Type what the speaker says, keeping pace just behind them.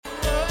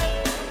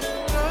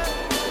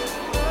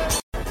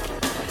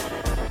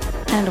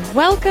And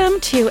welcome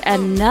to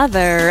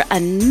another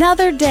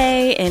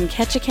day in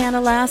Ketchikan,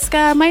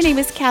 Alaska. My name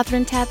is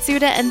Catherine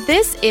Tatsuda, and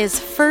this is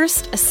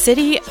First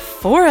City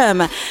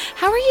Forum.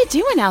 How are you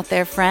doing out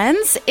there,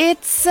 friends?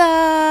 It's,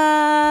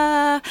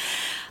 oh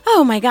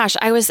my gosh,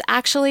 I was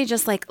actually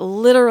just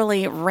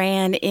literally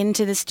ran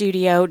into the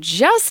studio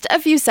just a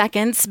few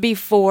seconds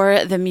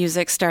before the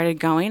music started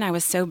going. I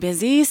was so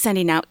busy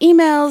sending out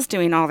emails,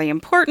 doing all the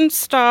important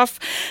stuff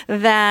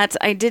that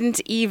I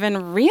didn't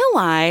even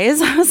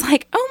realize. I was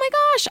like, oh my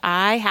gosh,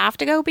 I have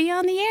to go be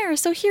on the air.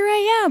 So here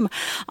I am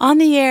on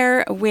the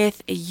air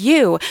with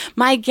you.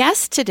 My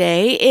guest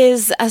today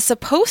is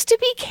supposed to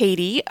be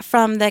Katie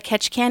from the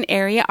Ketchikan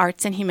Area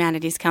Arts and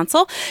Humanities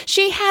Council.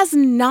 She has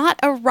not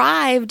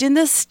arrived in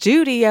the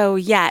studio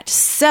yet.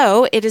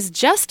 So it is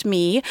just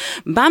me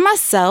by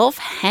myself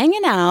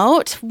hanging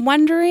out,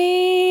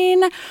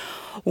 wondering,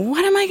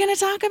 what am I going to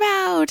talk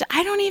about?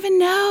 I don't even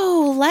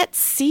know. Let's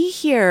see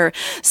here.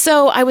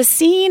 So I was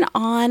seeing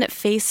on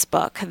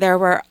Facebook, there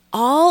were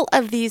all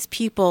of these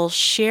people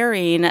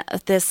sharing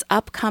this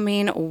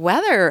upcoming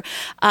weather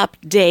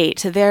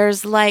update.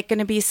 There's going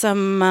to be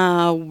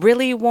some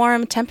really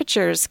warm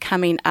temperatures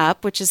coming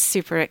up, which is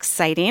super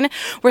exciting.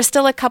 We're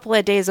still a couple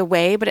of days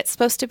away, but it's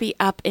supposed to be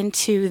up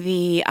into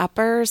the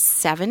upper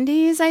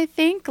 70s, I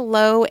think,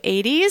 low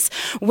 80s,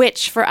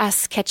 which for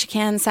us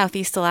Ketchikan,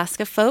 Southeast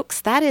Alaska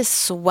folks, that is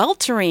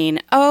sweltering.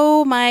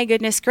 Oh my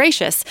goodness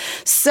gracious.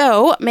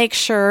 So make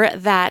sure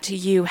that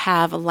you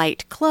have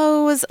light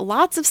clothes,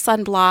 lots of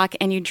sunblock,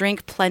 and you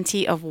drink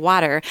plenty of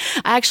water.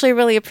 I actually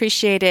really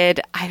appreciated,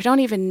 I don't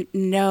even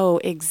know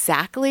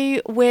exactly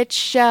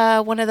which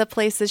one of the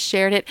places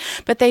shared it,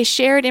 but they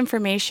shared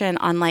information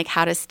on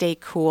how to stay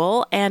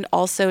cool and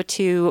also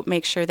to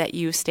make sure that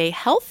you stay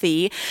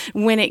healthy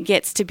when it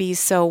gets to be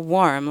so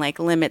warm,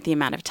 limit the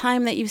amount of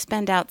time that you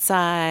spend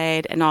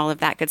outside and all of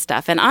that good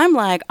stuff. And I'm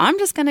I'm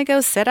just going to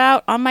go sit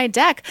out on my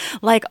deck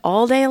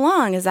all day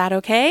long. Is that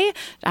okay?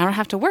 I don't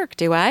have to work,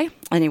 do I?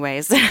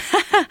 Anyways,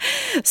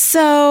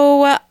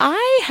 so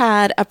I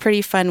had a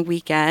pretty fun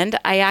weekend.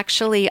 I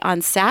actually,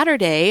 on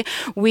Saturday,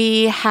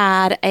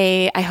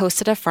 I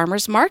hosted a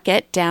farmer's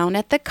market down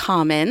at the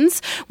Commons,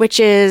 which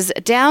is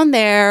down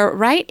there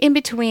right in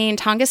between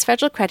Tongass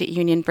Federal Credit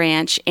Union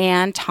branch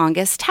and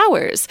Tongass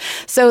Towers.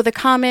 So the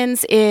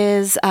Commons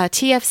is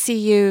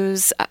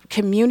TFCU's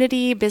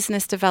Community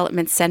Business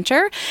Development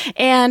Center,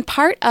 and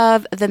part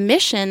of the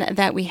mission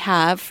that we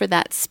have for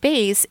that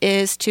space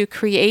is to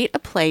create a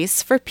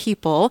place for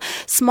people,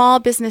 small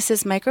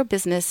businesses, micro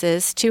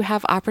businesses, to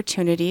have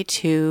opportunity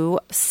to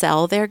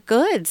sell their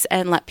goods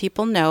and let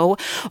people know,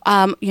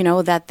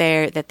 that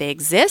they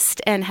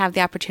exist and have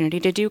the opportunity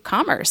to do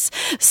commerce.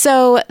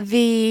 So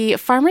the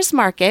farmers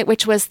market,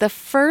 which was the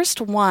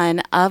first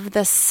one of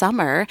the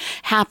summer,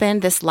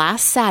 happened this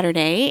last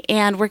Saturday,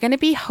 and we're going to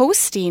be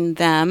hosting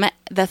them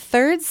the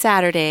third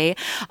Saturday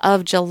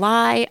of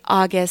July,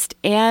 August,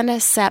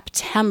 and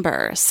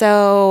September.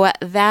 So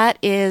that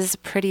is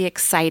pretty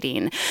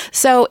exciting.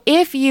 So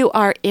if you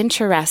are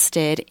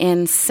interested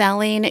in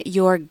selling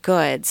your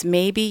goods,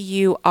 maybe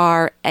you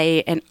are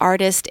an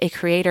artist, a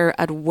creator,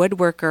 a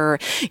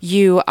woodworker,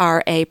 you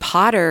are a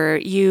potter,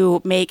 you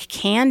make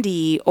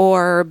candy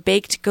or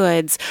baked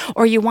goods,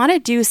 or you want to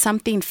do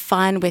something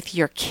fun with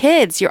your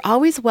kids, you're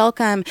always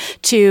welcome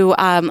to,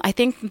 I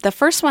think the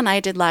first one I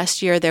did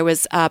last year, there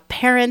was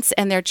parents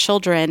and their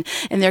children,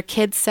 and their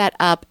kids set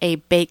up a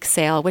bake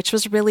sale, which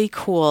was really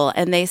cool.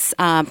 And they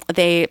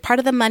part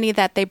of the money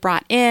that they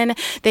brought in,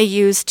 they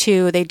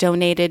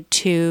donated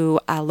to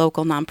a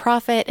local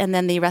nonprofit, and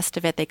then the rest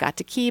of it they got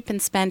to keep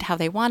and spend how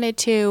they wanted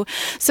to.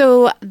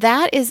 So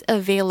that is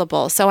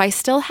available. So I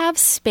still have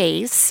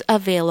space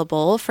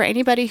available for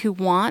anybody who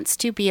wants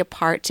to be a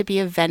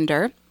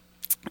vendor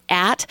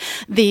at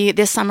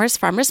this summer's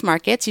farmers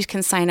markets. You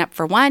can sign up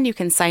for one, you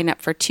can sign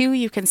up for two,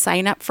 you can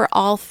sign up for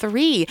all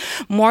three.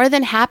 More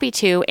than happy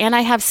to. And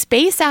I have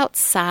space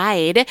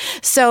outside,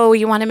 so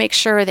you want to make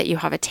sure that you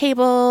have a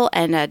table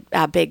and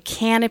a big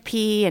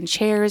canopy and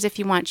chairs if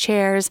you want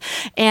chairs,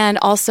 and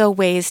also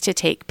ways to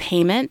take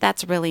payment.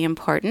 That's really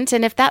important.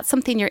 And if that's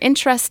something you're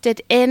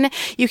interested in,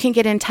 you can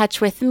get in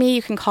touch with me.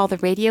 You can call the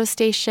radio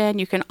station.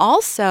 You can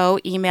also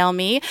email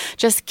me,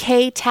 just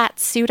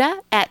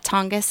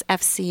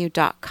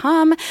ktatsuda@tongassfcu.com,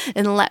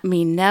 and let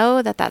me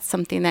know that that's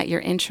something that you're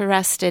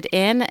interested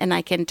in, and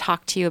I can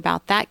talk to you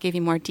about that, give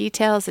you more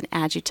details, and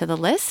add you to the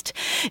list.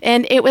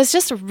 And it was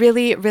just a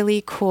really,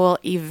 really cool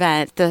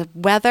event. The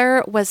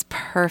weather was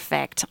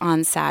perfect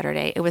on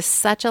Saturday. It was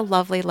such a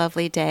lovely,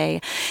 lovely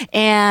day,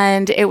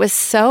 and it was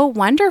so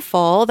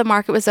wonderful. The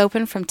market was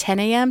open from 10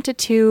 a.m. to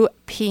 2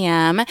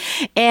 p.m.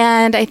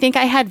 And I think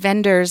I had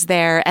vendors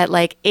there at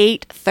like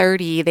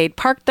 8:30. They'd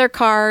parked their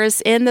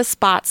cars in the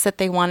spots that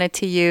they wanted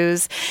to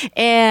use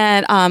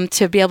and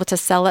to be able to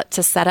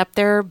set up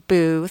their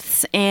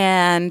booths.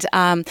 And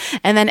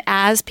then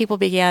as people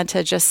began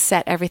to just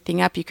set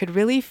everything up, you could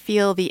really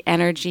feel the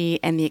energy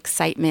and the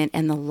excitement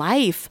and the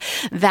life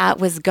that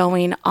was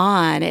going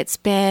on. It's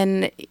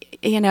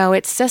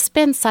just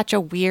been such a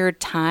weird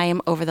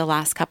time over the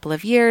last couple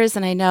of years.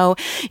 And I know,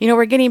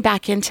 we're getting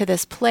back into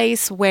this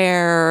place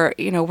where,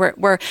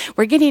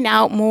 we're getting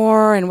out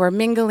more and we're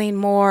mingling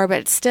more, but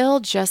it's still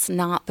just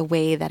not the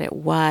way that it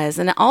was.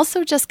 And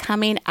also just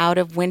coming out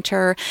of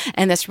winter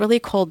and this really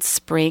cold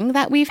spring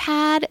that we've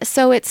had.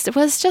 So it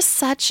was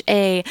such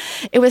a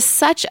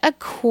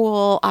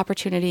cool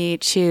opportunity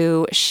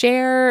to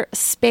share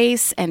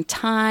space and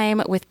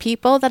time with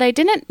people that I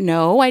didn't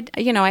know.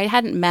 I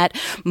hadn't met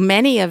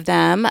many of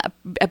them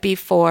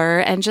before,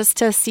 and just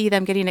to see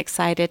them getting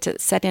excited to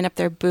setting up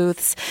their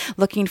booths,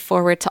 looking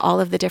forward to all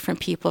of the different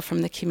people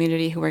from the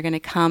community who were going to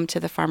come to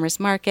the farmers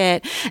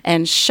market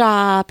and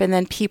shop. And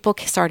then people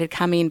started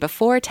coming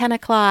before 10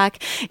 o'clock,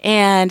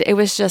 and it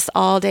was just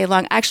all day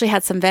long. I actually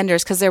had some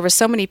vendors, because there were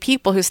so many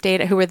people who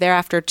were there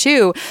after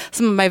 2.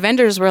 Some of my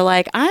vendors were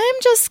like, I'm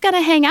just going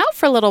to hang out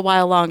for a little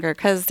while longer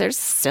because there's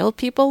still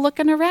people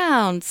looking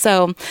around.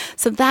 So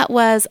that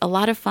was a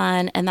lot of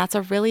fun, and that's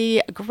a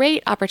really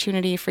great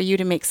opportunity for you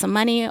to make some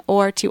money,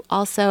 or to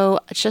also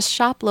just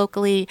shop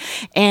locally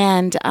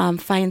and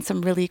find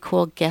some really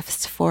cool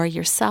gifts for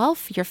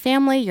yourself, your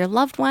family, your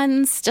loved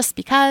ones, just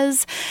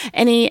because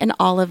any and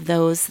all of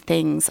those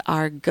things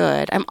are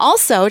good. I'm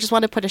also, just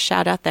want to put a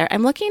shout out there,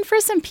 I'm looking for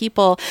some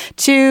people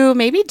to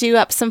maybe do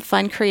up some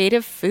fun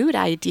creative food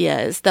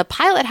ideas. The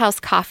Pilot House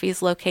Coffee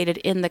is located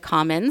in the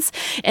Commons,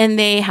 and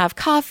they have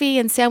coffee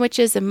and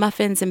sandwiches and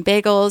muffins and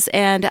bagels.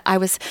 And I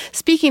was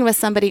speaking with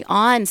somebody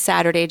on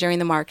Saturday during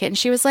the market, and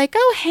she was like,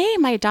 oh, hey,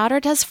 my daughter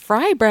does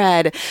fry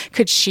bread.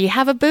 Could she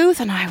have a booth?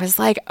 And I was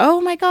like,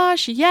 oh my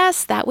gosh,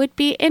 yes, that would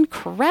be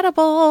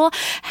incredible.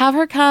 Have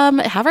her come,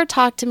 have her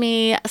talk to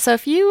me. So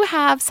if you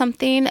have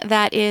something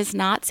that is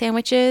not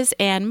sandwiches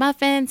and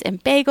muffins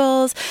and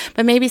bagels,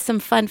 but maybe some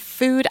fun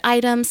food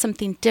items,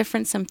 something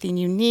different, something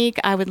unique,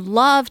 I would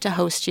love to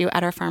host you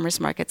at our farmers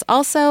markets.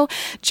 Also,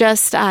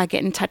 just get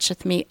in touch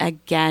with me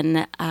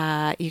again.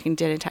 You can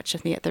get in touch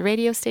with me at the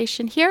radio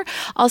station here.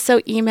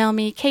 Also, email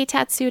me,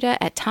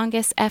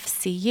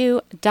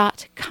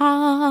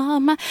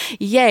 ktatsuda@tongassfcu.com.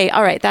 Yay.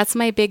 All right. That's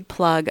my big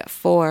plug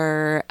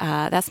for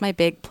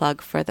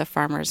the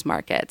farmers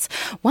markets.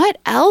 What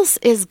else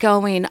is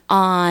going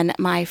on,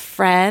 my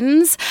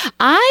friends?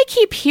 I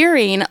keep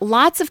hearing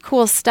lots of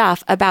cool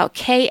stuff about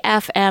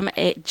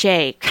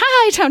KFMJ.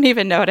 I don't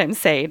even know what I'm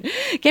saying.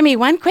 Give me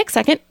one quick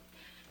second.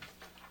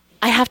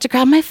 I have to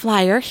grab my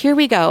flyer. Here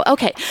we go.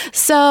 Okay,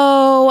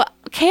 so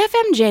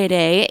KFMJ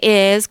Day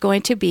is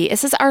going to be,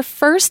 this is our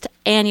first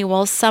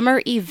annual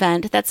summer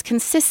event that's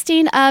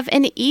consisting of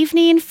an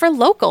evening for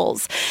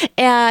locals.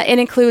 It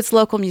includes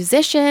local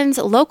musicians,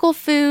 local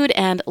food,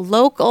 and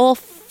local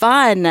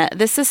fun.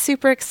 This is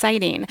super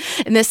exciting.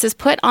 And this is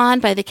put on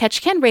by the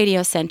Ketchikan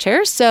Radio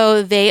Center.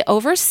 So they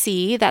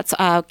oversee, that's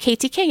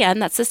KTKN,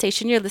 that's the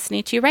station you're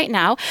listening to right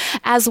now,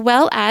 as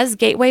well as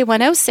Gateway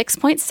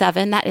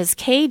 106.7, that is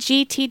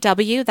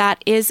KGTW,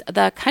 that is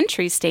the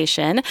country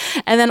station.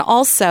 And then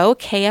also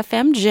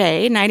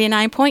KFMJ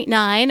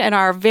 99.9, and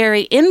our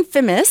very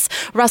infamous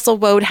Russell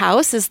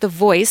Wodehouse is the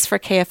voice for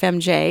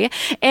KFMJ.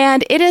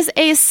 And it is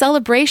a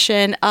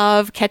celebration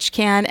of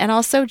Ketchikan, and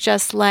also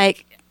just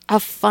like a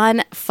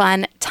fun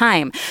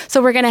time.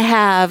 So we're going to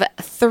have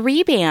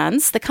 3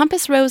 bands. The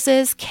Compass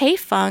Roses,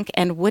 K-Funk,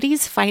 and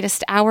Woody's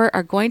Finest Hour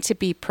are going to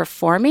be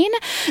performing.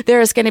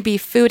 There's going to be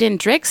food and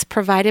drinks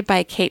provided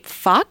by Cape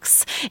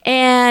Fox,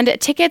 and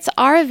tickets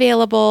are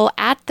available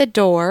at the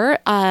door.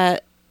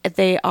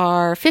 They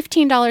are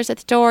 $15 at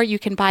the door. You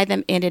can buy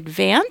them in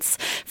advance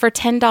for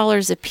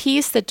 $10 a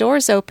piece. The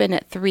doors open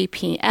at 3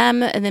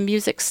 p.m. and the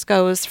music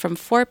goes from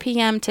 4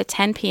 p.m. to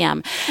 10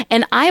 p.m.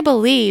 And I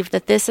believe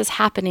that this is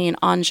happening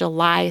on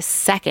July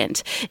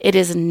 2nd. It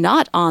is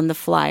not on the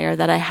flyer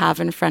that I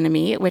have in front of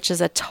me, which is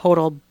a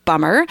total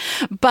bummer,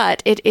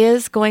 but it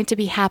is going to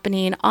be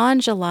happening on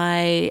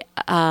July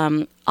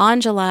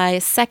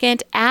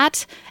 2nd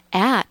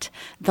at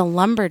the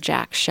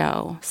Lumberjack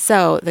Show.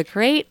 So the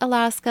Great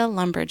Alaska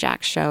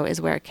Lumberjack Show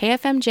is where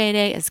KFMJ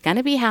Day is going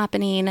to be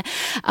happening.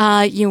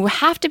 You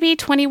have to be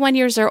 21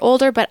 years or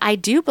older, but I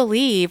do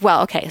believe,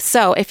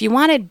 so if you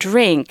want to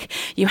drink,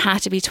 you have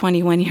to be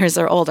 21 years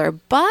or older.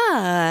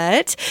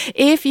 But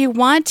if you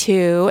want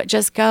to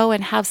just go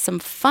and have some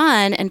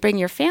fun and bring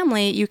your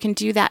family, you can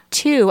do that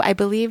too. I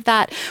believe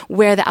that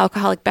where the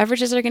alcoholic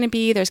beverages are going to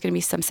be, there's going to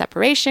be some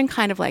separation,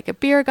 kind of like a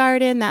beer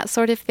garden, that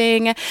sort of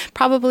thing.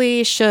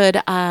 Probably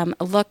should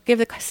give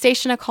the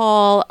station a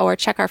call or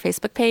check our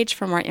Facebook page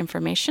for more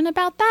information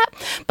about that.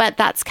 But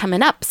that's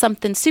coming up,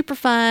 something super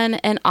fun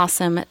and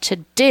awesome to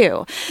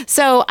do.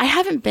 So I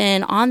haven't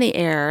been on the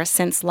air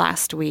since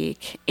last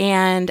week,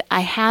 and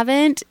I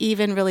haven't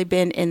even really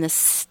been in the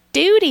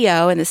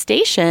studio in the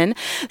station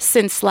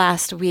since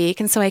last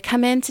week. And so I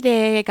come in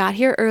today. I got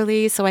here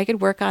early so I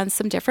could work on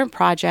some different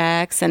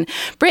projects. And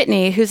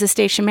Brittany, who's a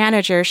station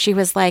manager, she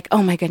was like,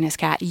 oh my goodness,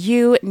 Kat,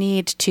 you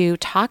need to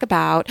talk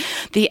about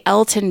the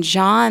Elton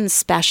John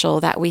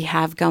special that we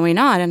have going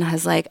on. And I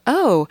was like,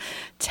 oh,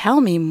 tell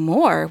me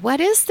more.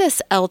 What is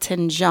this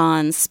Elton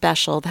John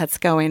special that's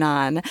going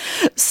on?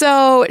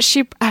 So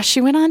she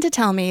went on to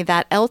tell me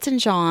that Elton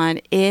John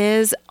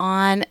is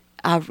on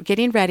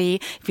getting ready,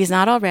 if he's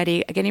not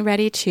already, getting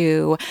ready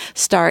to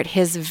start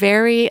his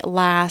very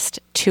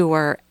last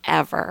tour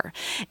ever.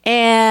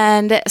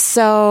 And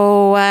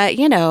so,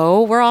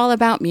 we're all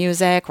about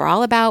music. We're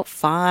all about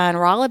fun.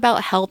 We're all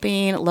about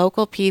helping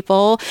local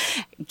people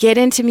get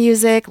into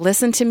music,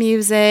 listen to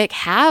music,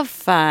 have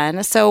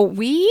fun. So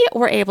we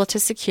were able to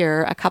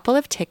secure a couple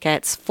of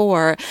tickets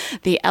for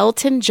the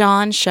Elton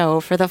John show,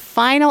 for the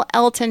final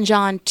Elton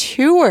John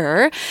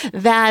tour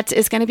that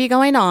is going to be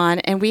going on.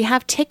 And we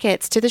have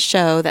tickets to the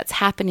show that's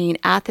happening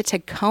at the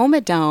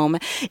Tacoma Dome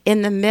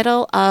in the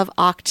middle of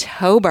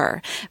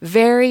October.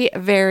 Very,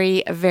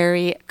 very,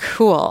 very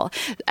cool.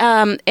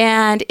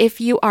 And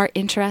if you are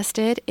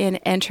interested in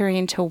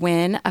entering to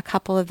win a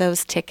couple of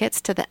those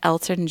tickets to the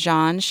Elton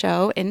John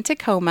show in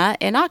Tacoma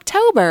in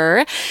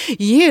October,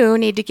 you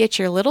need to get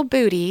your little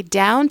booty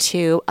down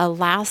to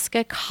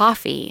Alaska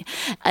Coffee.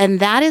 And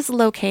that is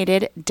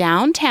located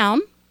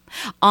downtown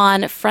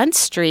on Front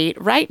Street,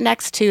 right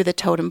next to the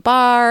Totem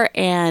Bar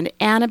and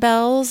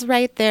Annabelle's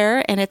right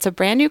there. And it's a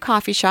brand new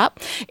coffee shop.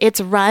 It's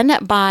run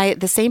by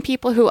the same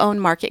people who own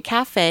Market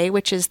Cafe,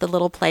 which is the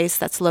little place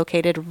that's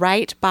located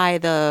right by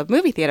the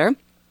movie theater.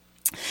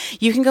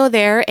 You can go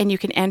there and you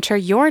can enter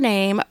your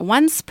name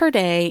once per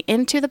day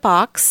into the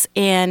box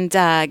and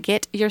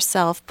get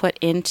yourself put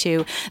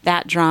into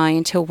that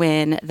drawing to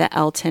win the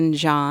Elton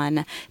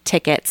John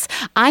tickets.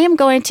 I am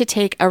going to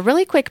take a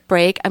really quick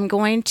break. I'm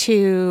going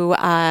to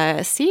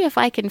see if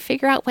I can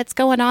figure out what's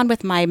going on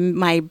with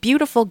my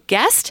beautiful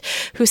guest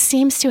who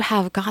seems to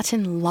have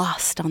gotten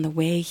lost on the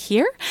way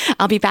here.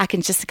 I'll be back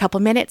in just a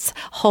couple minutes.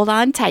 Hold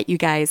on tight, you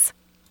guys.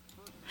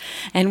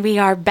 And we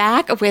are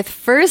back with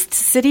First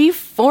City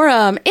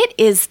Forum. It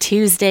is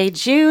Tuesday,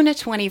 June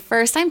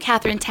 21st. I'm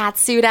Catherine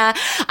Tatsuda.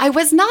 I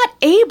was not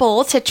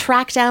able to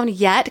track down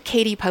yet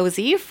Katie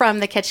Posey from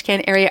the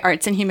Ketchikan Area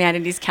Arts and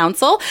Humanities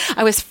Council.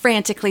 I was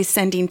frantically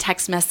sending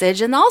text message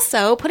and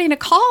also putting a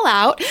call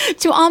out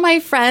to all my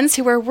friends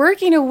who were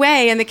working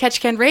away in the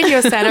Ketchikan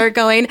Radio Center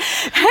going,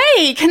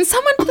 hey, can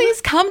someone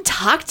please come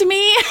talk to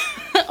me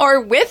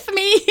or with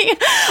me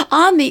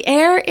on the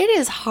air? It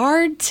is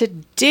hard to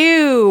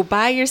do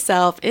by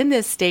yourself in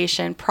this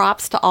station.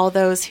 Props to all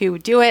those who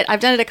do it.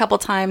 I've done it a couple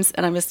times,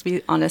 and I must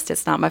be honest,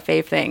 it's not my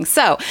fave thing.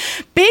 So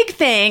big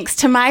thanks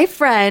to my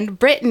friend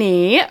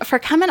Brittany for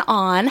coming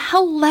on.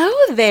 Hello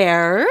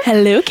there.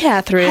 Hello,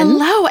 Catherine.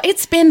 Hello.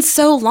 It's been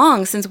so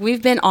long since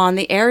we've been on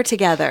the air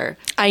together.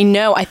 I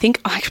know. I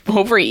think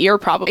over a year,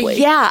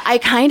 probably. Yeah. I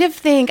kind of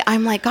think,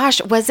 I'm like,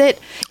 gosh, was it?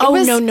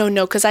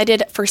 No. Because I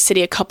did First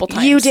City a couple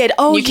times. You did.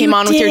 Oh, you came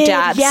on with your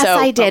dad. Yes, so,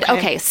 I did.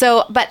 Okay.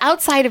 So, but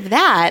outside of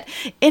that,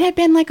 it had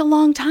been like a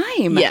long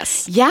time.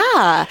 Yes. Yeah.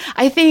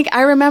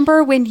 I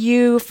remember when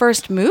you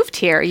first moved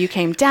here, you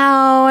came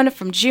down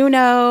from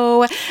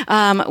Juneau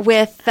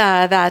with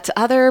that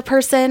other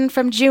person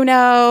from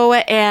Juneau,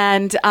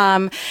 and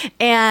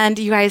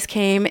you guys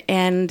came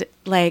and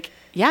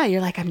yeah,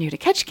 you're like, I'm new to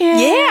Ketchikan.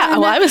 Yeah.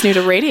 Well, I was new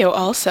to radio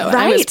also. Right.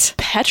 I was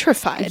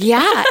petrified.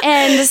 Yeah.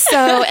 And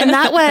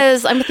that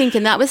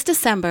was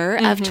December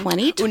of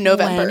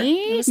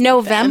 2020.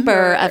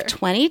 November of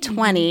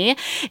 2020.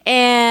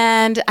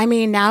 And I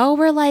mean, now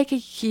we're like a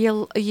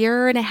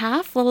year and a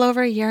half, a little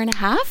over a year and a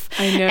half.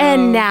 I know.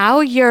 And now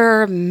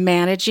you're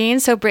managing.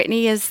 So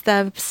Brittany is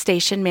the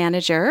station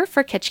manager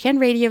for Ketchikan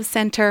Radio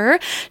Center.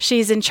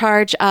 She's in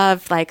charge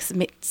of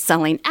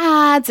selling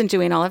ads and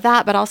doing all of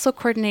that, but also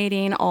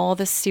coordinating all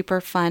the super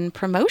fun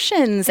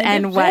promotions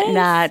and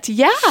whatnot.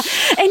 Yeah.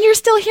 And you're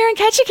still here in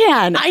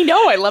Ketchikan. I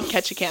know. I love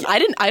Ketchikan. I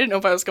didn't know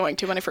if I was going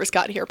to when I first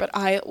got here, but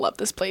I love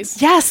this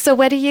place. Yes. So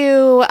what do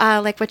you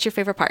what's your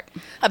favorite part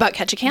about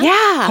Ketchikan?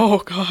 Yeah.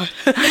 Oh God.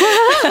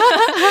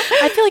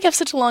 I feel like I have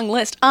such a long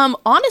list.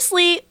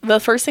 Honestly, the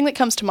first thing that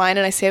comes to mind,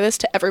 and I say this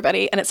to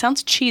everybody, and it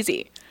sounds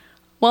cheesy.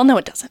 Well, no,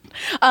 it doesn't.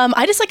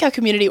 I just like how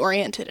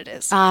community-oriented it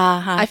is.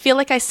 Uh-huh. I feel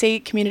like I say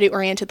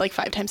community-oriented like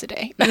 5 times a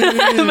day. But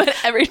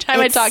every time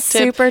I talk to...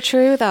 super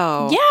true,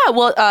 though. Yeah,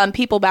 well,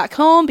 people back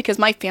home, because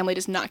my family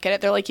does not get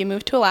it. They're like, you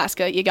moved to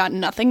Alaska, you got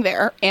nothing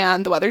there,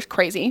 and the weather's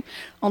crazy.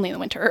 Only in the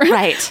winter.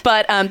 Right.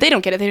 But they don't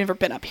get it. They've never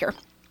been up here.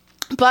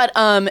 But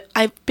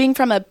being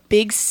from a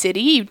big city,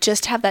 you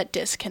just have that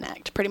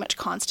disconnect pretty much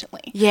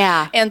constantly.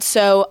 Yeah. And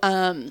so...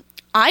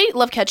 I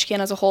love Ketchikan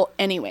as a whole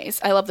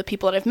anyways. I love the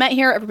people that I've met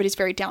here. Everybody's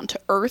very down to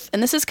earth.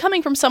 And this is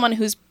coming from someone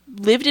who's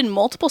lived in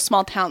multiple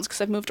small towns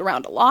because I've moved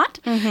around a lot,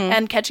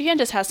 and Ketchikan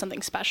just has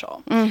something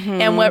special.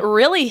 And what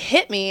really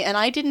hit me, and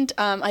I didn't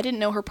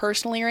know her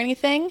personally or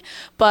anything,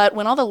 but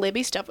when all the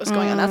Libby stuff was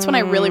going on, that's when I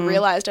really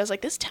realized, I was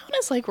like, this town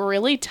is like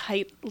really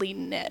tightly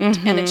knit,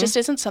 and it just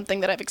isn't something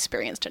that I've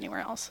experienced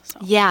anywhere else. So.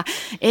 Yeah,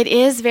 it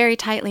is very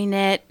tightly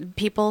knit.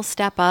 People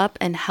step up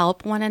and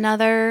help one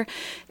another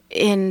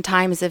in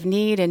times of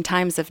need and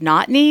times of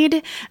not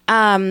need.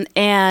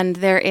 And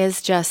there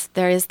is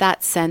that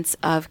sense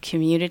of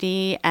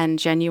community and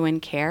genuine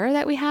care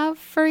that we have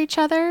for each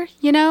other,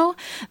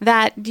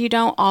 that you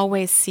don't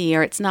always see,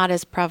 or it's not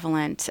as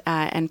prevalent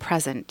and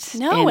present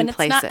in and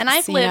places. It's not, and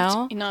I've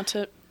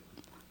lived,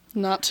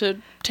 not to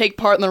take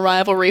part in the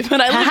rivalry, but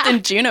I lived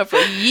in Juneau for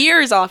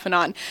years off and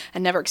on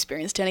and never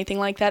experienced anything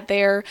like that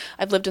there.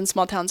 I've lived in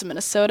small towns in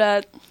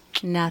Minnesota.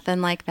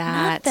 Nothing like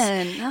that.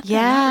 Nothing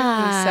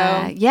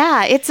Yeah. Really, so.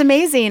 Yeah. It's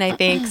amazing, I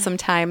think,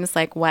 sometimes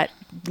like what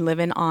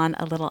living on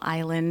a little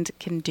island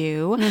can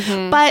do.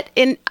 But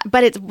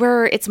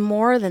it's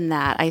more than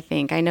that, I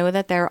think. I know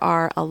that there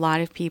are a lot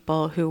of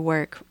people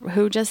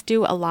who just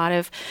do a lot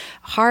of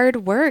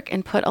hard work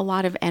and put a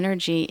lot of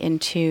energy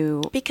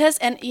into you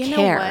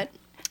care. know what?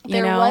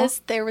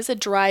 There was a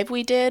drive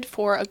we did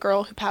for a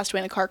girl who passed away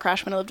in a car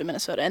crash when I lived in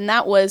Minnesota, and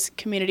that was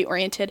community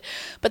oriented.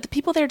 But the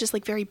people there are just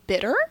like very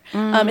bitter.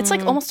 It's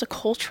like almost a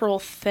cultural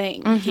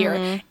thing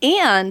here.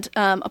 And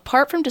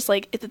apart from just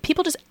like the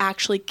people just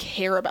actually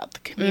care about the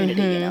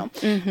community,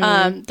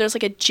 there's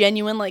like a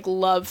genuine like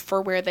love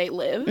for where they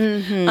live.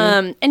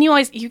 And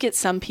you get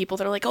some people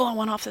that are like, oh, I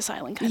want off this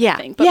island kind of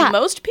thing. But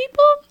most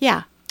people,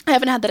 I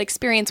haven't had that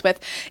experience with.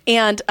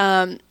 And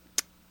I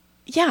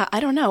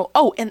don't know.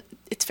 Oh, and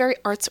it's very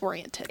arts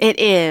oriented. It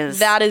is.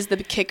 That is the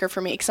kicker for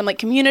me. Because I'm like,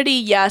 community,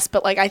 yes,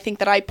 but like I think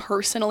that I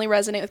personally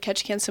resonate with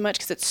Ketchikan so much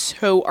because it's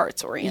so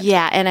arts oriented.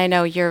 Yeah, and I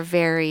know you're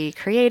very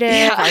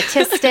creative,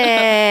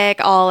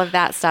 artistic, all of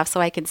that stuff. So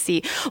I can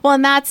see. Well,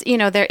 and that's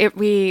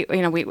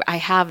I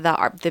have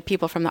the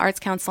people from the Arts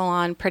Council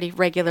on pretty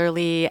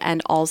regularly,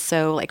 and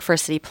also like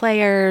First City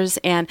Players,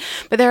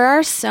 but there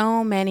are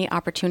so many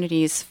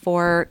opportunities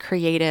for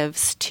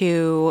creatives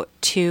to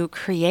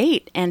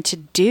create and to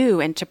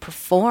do and to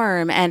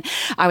perform. And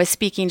I was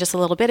speaking just a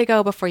little bit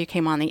ago before you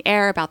came on the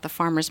air about the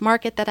farmers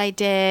market that I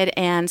did.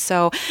 And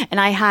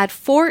I had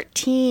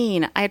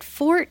 14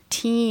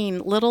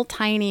 little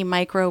tiny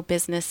micro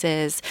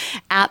businesses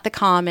at the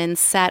Commons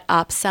set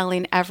up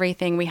selling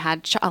everything. We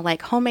had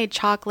like homemade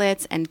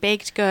chocolates and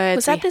baked goods.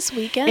 Was that this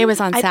weekend? It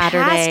was on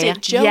Saturday. I passed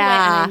it. Joe went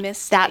and I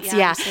missed it.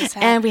 Yeah. So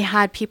and we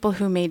had people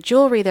who made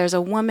jewelry. There's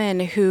a woman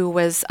who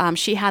was,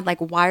 she had like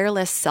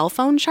wireless cell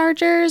phone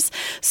chargers.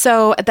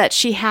 So that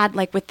she had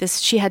like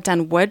she had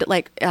done wood,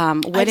 like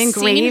wood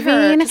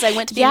engraving. Because I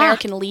went to the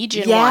American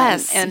Legion one,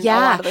 and a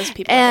lot of those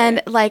people.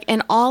 And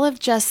and all of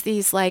just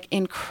these like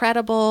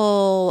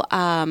incredible,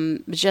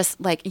 just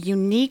like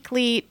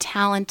uniquely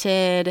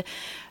talented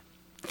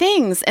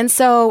things. And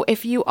so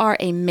if you are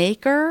a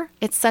maker,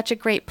 it's such a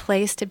great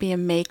place to be a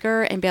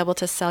maker and be able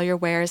to sell your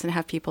wares and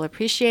have people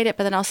appreciate it.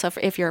 But then also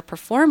if you're a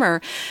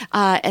performer,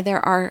 and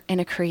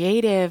a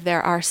creative,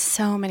 there are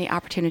so many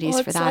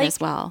opportunities for that as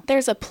well.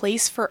 There's a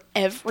place for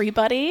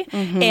everybody.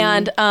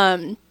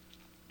 And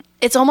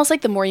it's almost like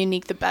the more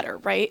unique, the better,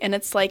 right? And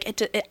it's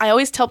like, I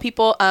always tell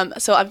people,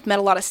 so I've met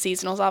a lot of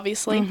seasonals,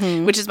 obviously,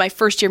 which is my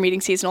first year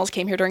meeting seasonals,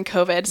 came here during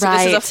COVID. So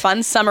this is a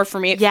fun summer for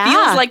me. It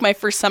feels like my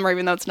first summer,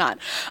 even though it's not.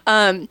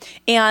 And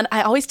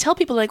I always tell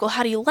people, like, well,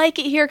 how do you like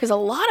it here? Because a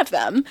lot of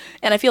them,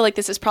 and I feel like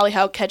this is probably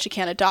how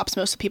Ketchikan adopts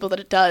most of the people that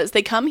it does,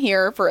 they come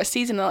here for a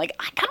season and they're like,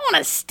 I kind of want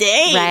to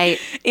stay. Right.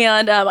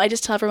 And I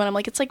just tell everyone, I'm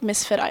like, it's like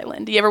Misfit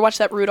Island. Do you ever watch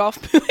that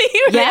Rudolph movie?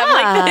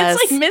 Yes.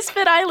 It's like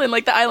Misfit Island,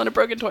 like the Island of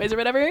Broken Toys or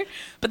whatever.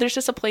 But there's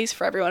just a place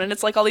for everyone, and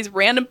it's like all these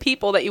random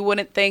people that you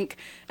wouldn't think,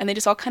 and they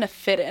just all kind of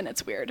fit in.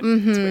 It's weird.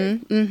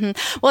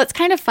 Well, it's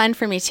kind of fun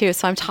for me too.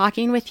 So I'm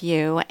talking with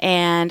you,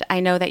 and I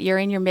know that you're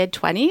in your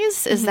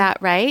mid-20s. Is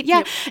that right? Yeah.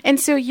 Yep. And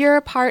so you're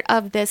a part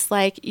of this,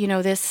 like,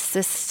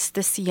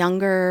 this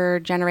younger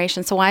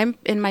generation. So I'm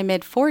in my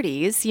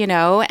mid-40s,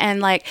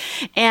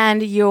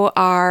 and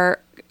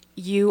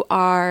you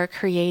are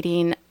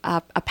creating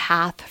a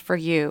path for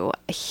you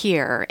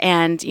here,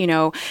 and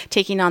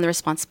taking on the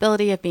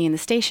responsibility of being the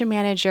station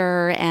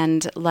manager,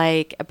 and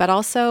but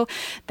also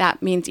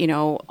that means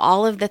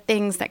all of the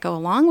things that go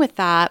along with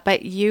that,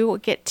 but you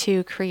get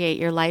to create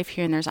your life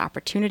here, and there's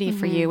opportunity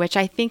for you, which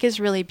I think is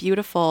really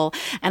beautiful.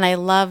 And I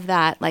love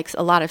that, like,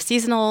 a lot of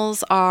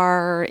seasonals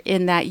are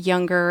in that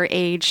younger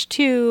age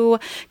too,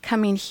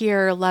 coming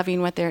here,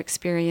 loving what they're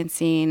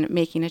experiencing,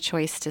 making a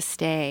choice to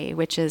stay,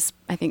 which is,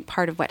 I think,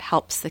 part of what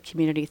helps the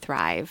community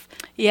thrive.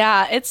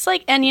 Yeah, it's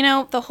like, and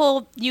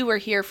you were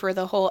here for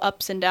the whole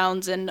ups and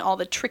downs and all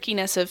the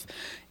trickiness of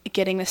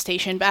getting the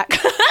station back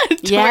to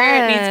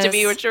where it needs to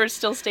be, which we're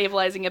still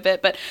stabilizing a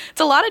bit. But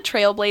it's a lot of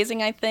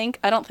trailblazing, I think.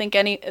 I don't think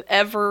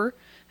ever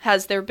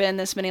has there been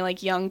this many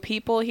like young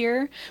people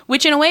here,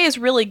 which in a way is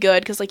really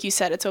good because, like you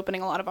said, it's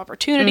opening a lot of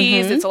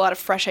opportunities. It's a lot of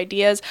fresh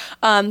ideas.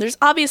 There's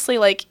obviously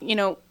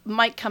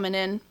Mike coming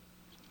in.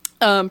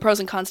 pros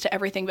and cons to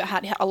everything, but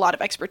had a lot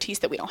of expertise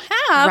that we don't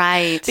have.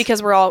 Right.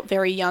 Because we're all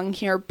very young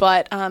here.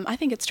 But I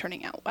think it's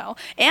turning out well.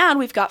 And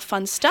we've got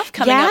fun stuff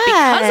coming up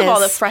because of all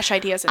the fresh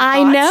ideas and thoughts.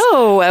 I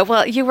know.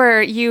 Well,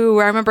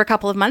 I remember a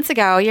couple of months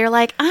ago, you're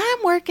like,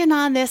 I'm working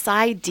on this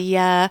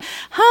idea.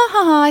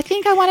 I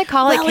think I want to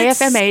call it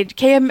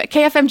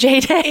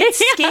KFMJ Day.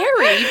 It's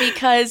scary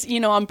because,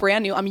 I'm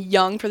brand new. I'm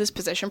young for this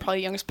position, probably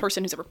the youngest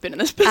person who's ever been in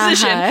this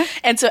position.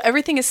 And so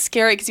everything is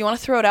scary because you want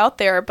to throw it out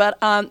there. But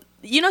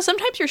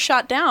sometimes you're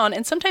shot down,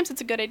 and sometimes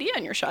it's a good idea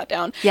and you're shot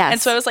down. Yes.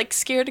 And so I was like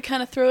scared to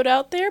kind of throw it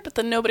out there, but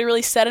then nobody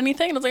really said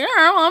anything. And I was like, all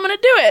right, well, I'm going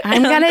to do it.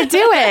 I'm going to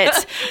do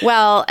it.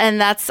 Well,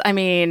 and that's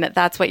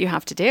what you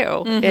have to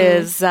do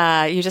is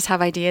you just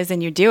have ideas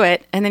and you do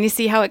it, and then you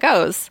see how it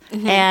goes.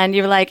 And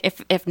you're like,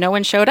 if no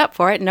one showed up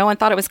for it, no one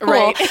thought it was cool,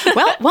 right.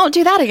 Well, won't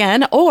do that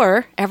again.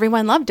 Or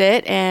everyone loved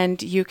it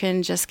and you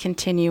can just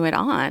continue it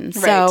on. Right.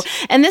 So,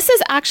 and this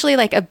is actually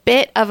like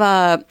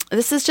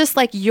this is just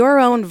like your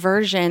own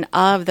version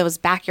of those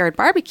backyard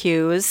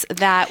barbecues,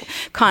 that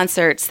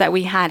concerts that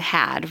we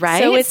had,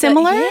 right? So it's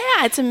similar?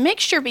 It's a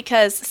mixture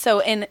because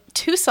in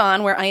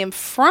Tucson, where I am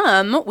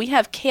from, we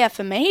have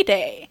KFMA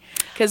Day.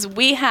 Because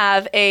we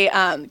have a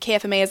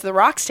KFMA is the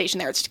rock station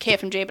there. It's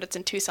KFMJ, but it's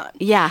in Tucson.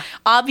 Yeah.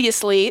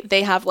 Obviously,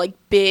 they have like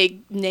big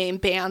name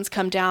bands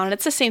come down, and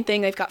it's the same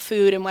thing. They've got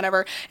food and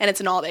whatever, and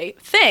it's an all-day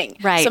thing.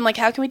 Right. So I'm like,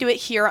 how can we do it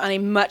here on a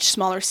much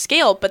smaller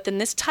scale? But then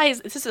this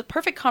is a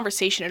perfect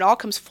conversation. It all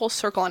comes full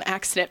circle on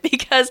accident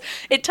because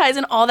it ties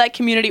in all that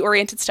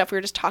community-oriented stuff we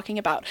were just talking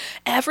about.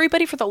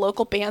 Everybody for the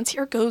local bands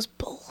here goes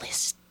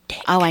ballistic.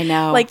 Oh, I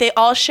know. Like, they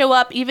all show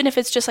up, even if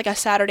it's just like a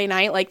Saturday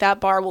night, like that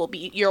bar will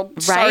be your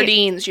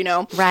sardines,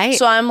 Right.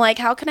 So I'm like,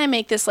 how can I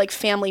make this like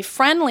family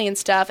friendly and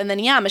stuff? And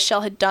then,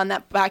 Michelle had done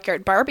that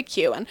backyard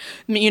barbecue, and,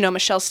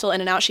 Michelle's still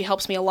in and out. She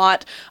helps me a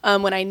lot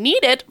when I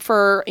need it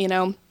for,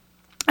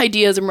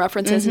 ideas and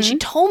references. And she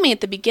told me at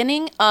the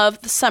beginning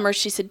of the summer,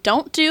 she said,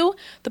 don't do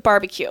the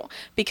barbecue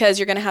because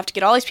you're going to have to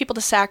get all these people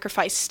to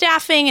sacrifice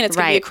staffing, and it's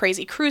going to be a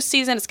crazy cruise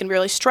season. It's going to be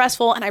really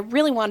stressful. And I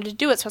really wanted to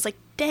do it. So I was like,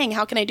 dang,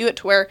 how can I do it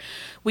to where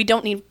we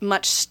don't need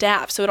much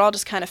staff? So it all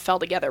just kind of fell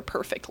together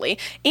perfectly.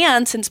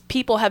 And since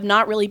people have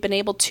not really been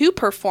able to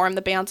perform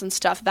the bands and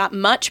stuff that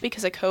much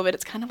because of COVID,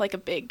 it's kind of like a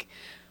big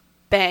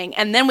bang.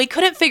 And then we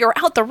couldn't figure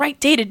out the right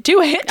day to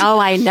do it. Oh,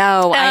 I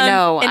know.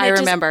 And I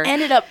remember. Just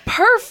ended up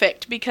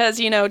perfect because,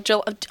 I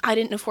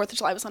didn't know 4th of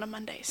July was on a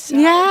Monday. So.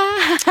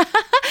 Yeah.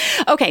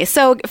 Okay,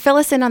 so fill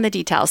us in on the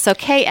details. So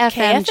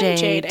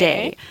KFMJ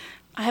Day.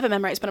 I have it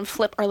memorized, but I'm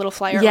flip our little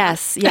flyer.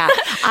 Yes, yeah.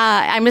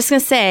 I'm just going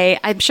to say,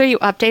 I'm sure you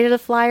updated the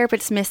flyer, but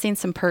it's missing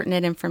some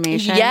pertinent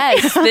information.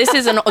 Yes, this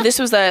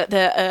was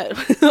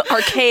the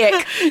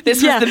archaic.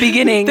 This was the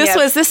beginning. This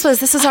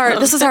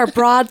is our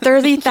broad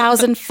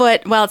 30,000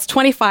 foot. Well, it's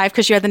 25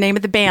 because you had the name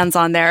of the bands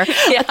on there.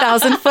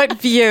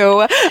 1,000-foot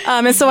view,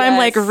 and so I'm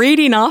like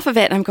reading off of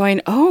it, and I'm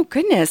going, oh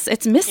goodness,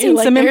 it's missing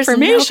some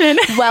information.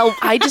 Well,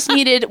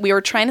 we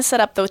were trying to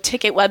set up the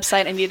ticket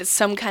website. I needed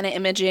some kind of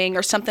imaging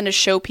or something to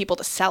show people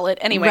to sell it.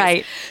 Anyways,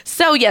 right.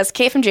 So yes,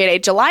 KFMJ Day,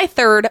 July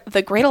 3rd,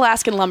 the Great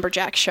Alaskan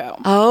Lumberjack Show.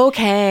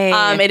 Okay.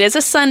 It is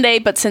a Sunday,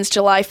 but since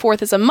July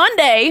 4th is a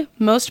Monday,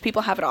 most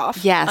people have it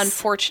off. Yes.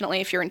 Unfortunately,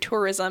 if you're in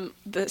tourism,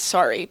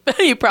 sorry,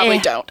 you probably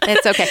don't.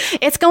 It's okay.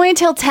 It's going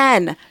till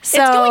 10.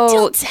 So it's going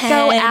till 10.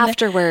 Go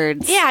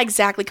afterwards. Yeah,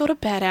 exactly. Go to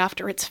bed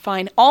after. It's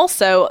fine.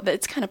 Also,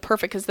 it's kind of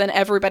perfect because then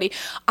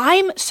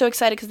I'm so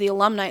excited because the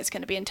alumni is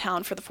going to be in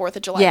town for the 4th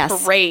of July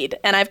parade.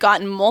 And I've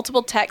gotten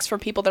multiple texts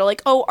from people that are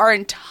like, oh, our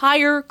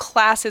entire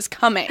class is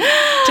coming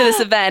to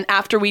this event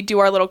after we do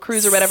our little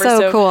cruise or whatever.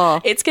 So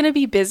cool. It's going to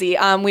be busy.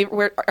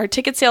 Our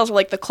ticket sales are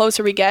like the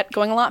closer we get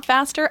going a lot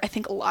faster. I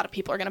think a lot of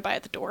people are going to buy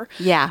at the door.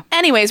 Yeah.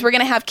 Anyways, we're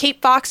going to have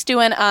Kate Fox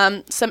doing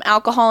some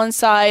alcohol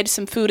inside,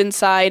 some food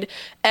inside.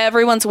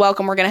 Everyone's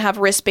welcome. We're going to have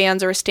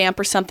wristbands or a stamp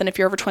or something if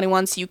you're over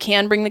 21, so you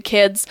can bring the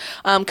kids.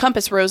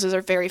 Compass Roses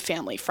are very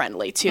family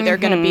friendly too. They're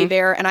going to be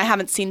there, and I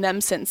haven't seen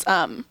them since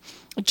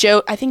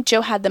Joe. I think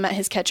Joe had them at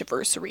his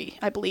Ketchiversary,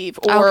 I believe,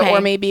 or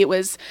maybe it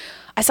was.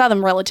 I saw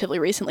them relatively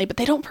recently, but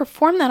they don't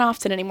perform that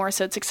often anymore,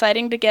 so it's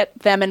exciting to get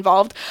them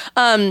involved.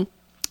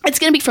 It's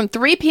going to be from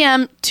 3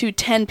 p.m. to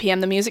 10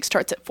 p.m. The music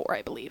starts at 4,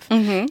 I believe.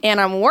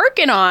 And I'm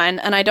working on,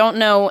 and I don't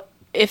know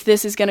if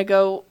this is going to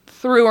go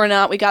through or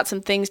not. We got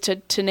some things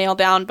to nail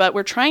down, but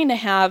we're trying to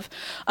have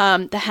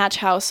the Hatch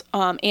House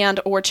and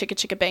or Chicka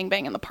Chicka Bang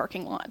Bang in the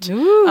parking lot.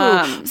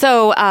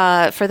 So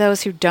for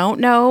those who don't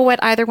know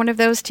what either one of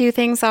those two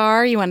things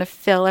are, you want to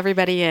fill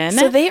everybody in?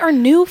 So they are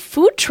new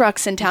food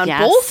trucks in town.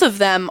 Yes. Both of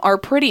them are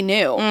pretty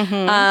new.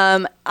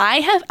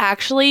 I have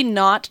actually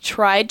not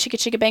tried Chicka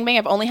Chicka Bang Bang.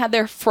 I've only had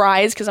their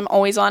fries because I'm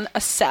always on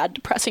a sad,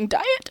 depressing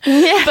diet.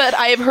 But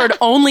I have heard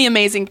only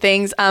amazing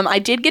things. I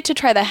did get to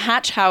try the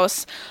Hatch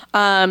House,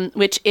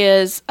 which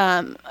is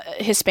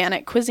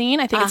Hispanic cuisine.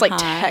 I think it's like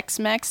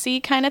Tex-Mex-y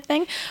kind of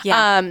thing.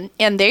 Yeah.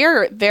 And they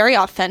are very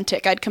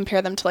authentic. I'd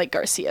compare them to like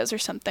Garcia's or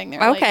something.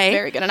 They're like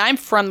very good. And I'm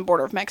from the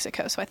border of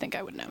Mexico, so I think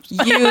I would know.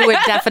 You would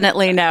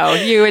definitely know.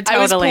 You would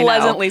totally know. I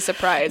was pleasantly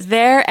surprised.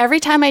 Every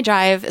time I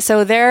drive,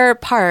 so they're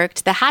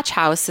parked, the Hatch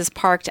House house is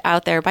parked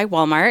out there by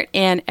Walmart,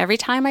 and every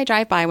time I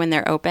drive by when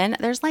they're open,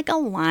 there's like a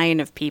line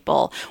of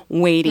people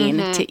waiting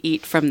to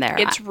eat from there.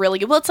 It's really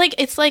good. Well,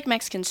 it's like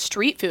Mexican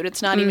street food.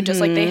 It's not even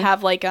just like they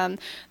have like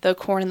the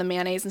corn and the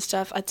mayonnaise and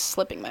stuff. It's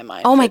slipping my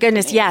mind. Oh my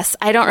goodness, yes.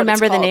 I don't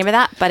remember the name of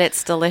that, but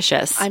it's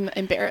delicious. I'm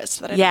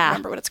embarrassed that I don't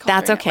remember what it's called.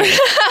 That's okay.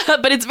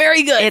 But it's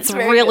very good. It's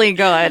really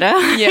good.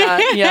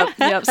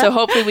 Yep. So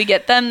hopefully we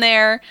get them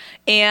there.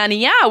 And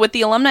yeah, with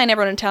the alumni and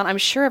everyone in town, I'm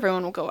sure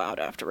everyone will go out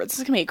afterwards. This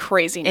is going to be a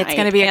crazy night. It's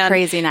going to be a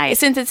crazy night.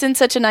 Since it's in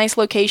such a nice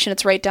location,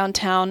 it's right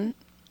downtown.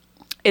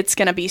 It's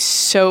going to be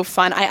so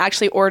fun. I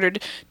actually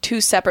ordered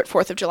 2 separate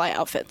 4th of July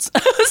outfits.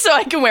 So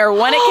I can wear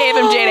one at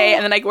KFMJ Day,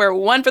 and then I can wear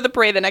one for the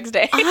parade the next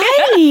day.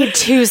 I need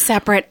 2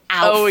 separate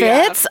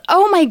outfits.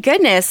 Oh my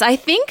goodness. I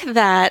think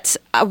that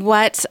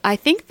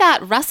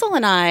Russell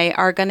and I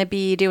are going to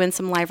be doing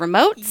some live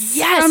remotes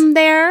from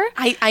there.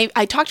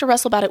 I talked to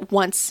Russell about it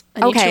once.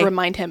 I need to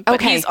remind him.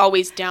 But he's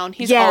always down.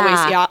 He's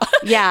always,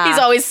 He's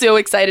always so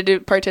excited to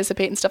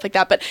participate and stuff like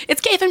that. But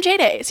it's KFMJ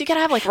Day, so you got to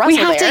have like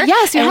Russell there.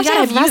 Yes, you have to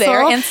have Russell.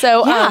 There. And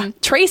so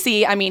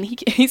Tracy, I mean,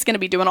 he's going to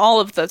be doing all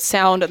of the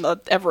sound and the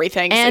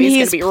everything. And so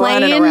he's going to be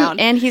running around.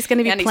 And he's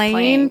going to be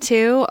playing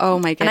too. Oh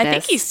my goodness. And I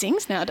think he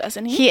sings now,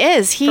 doesn't he? He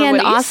is. He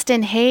and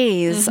Austin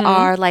Hayes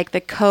are like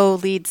the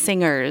co-lead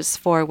singers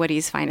for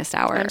Woody's Finest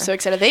Hour. I'm so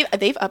excited.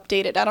 They've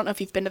updated. I don't know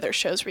if you've been to their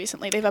shows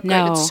recently. They've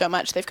upgraded so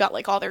much. They've got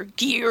like all their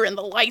gear and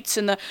the lights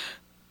and the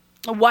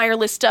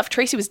wireless stuff.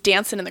 Tracy was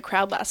dancing in the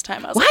crowd last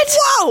time. I was like,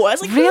 whoa! I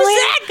was like, really? Who's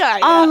that guy?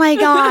 Oh my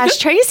gosh.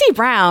 Tracy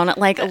Brown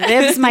like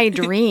lives my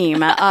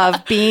dream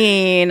of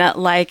being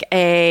like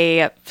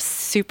a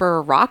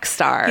super rock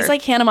star. He's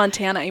like Hannah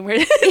Montana.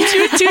 We're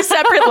two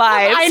separate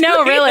lives. I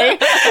know, really.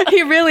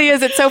 He really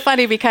is. It's so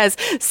funny because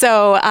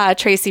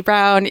Tracy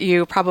Brown,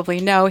 you probably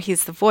know,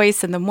 he's the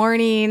voice in the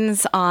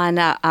mornings on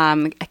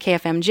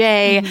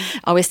KFMJ,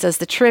 always does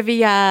the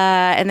trivia.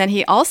 And then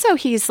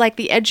he's like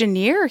the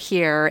engineer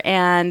here,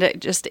 and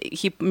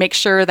he makes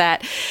sure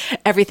that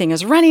everything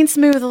is running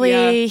smoothly.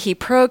 Yeah. He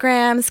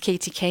programs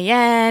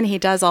KTKN. He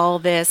does all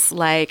this,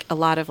 like a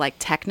lot of like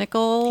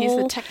technical. He's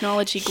the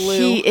technology glue.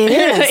 He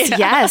is.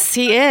 Yes,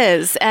 he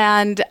is.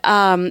 And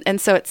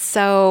so it's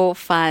so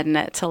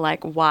fun to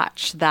like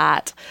watch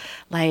that,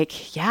 like,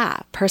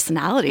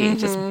 personality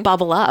just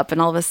bubble up, and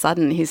all of a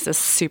sudden he's this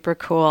super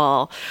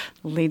cool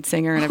lead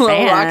singer in a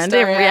band. Rock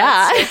star,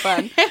 it's so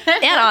fun.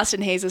 And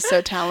Austin Hayes is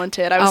so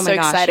talented. I was so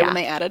excited when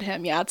they added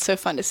him. Yeah, it's so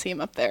fun to see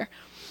him up there.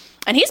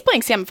 And he's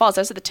playing Salmon Falls.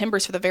 I was at the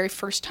Timbers for the very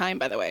first time,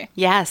 by the way.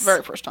 Yes.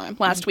 Very first time,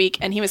 last week.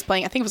 And he was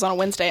playing, I think it was on a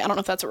Wednesday. I don't know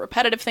if that's a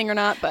repetitive thing or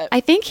not, but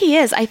I think he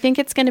is. I think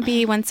it's going to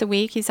be once a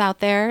week. He's out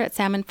there at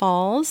Salmon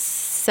Falls.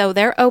 So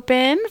they're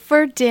open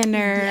for dinner.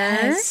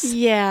 Yes.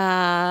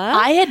 Yeah.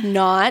 I had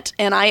not.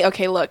 And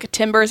look,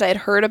 Timbers, I had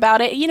heard about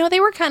it. You know, they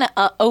were kind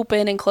of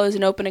open and closed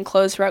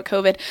throughout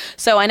COVID.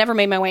 So I never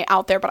made my way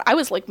out there. But I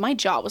was like, my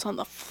jaw was on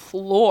the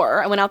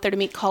floor. I went out there to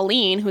meet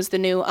Colleen, who's the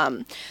new,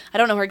 I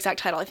don't know her exact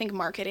title. I think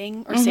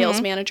marketing or sales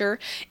manager,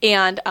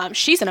 and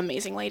she's an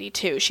amazing lady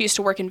too. She used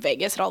to work in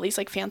Vegas at all these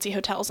like fancy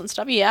hotels and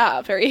stuff.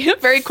 Yeah, very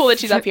very cool that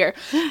she's up here.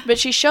 But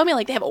she showed me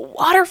like they have a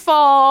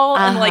waterfall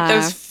and like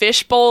those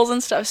fish bowls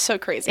and stuff. So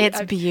crazy.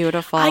 It's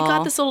beautiful. I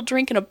got this little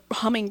drink in a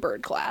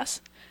hummingbird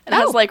glass. It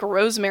has like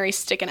rosemary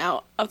sticking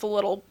out of the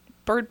little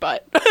bird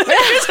butt.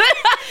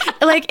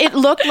 Like it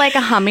looked like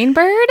a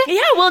hummingbird?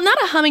 Yeah, well, not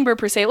a hummingbird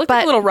per se. It looked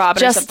like a little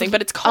robin or something,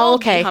 but it's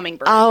called a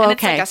hummingbird. And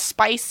it's like a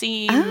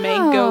spicy,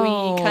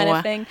 mango-y kind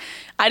of thing.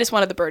 I just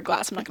wanted the bird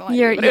glass. I'm not going to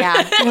lie to you.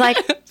 You're like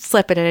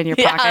slipping it in your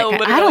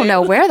pocket. I don't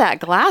know where that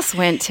glass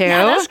went to.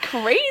 Yeah, that's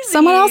crazy.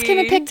 Someone else came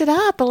and picked it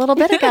up a little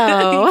bit ago.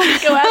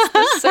 Go ask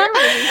the server.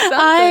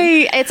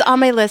 It's on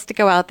my list to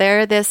go out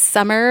there this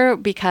summer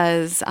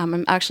because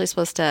I'm actually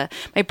supposed to,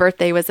 my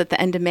birthday was at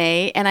the end of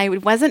May, and I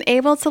wasn't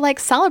able to like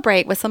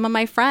celebrate with some of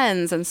my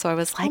friends. And so I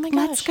was like,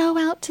 let's go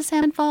out to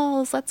Salmon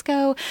Falls. Let's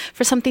go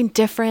for something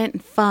different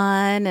and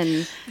fun.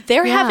 And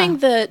they're having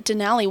the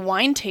Denali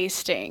wine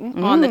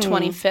tasting on the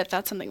 25th.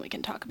 That's something we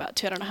can talk about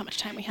too. I don't know how much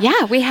time we have.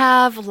 Yeah, we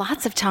have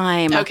lots of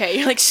time. Okay,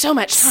 you're like so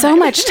much time. So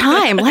much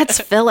time.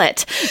 Let's fill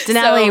it.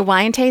 Denali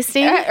wine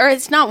tasting? Or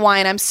it's not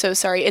wine, I'm so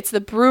sorry. It's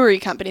the brewery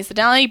company. It's the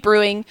Denali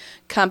Brewing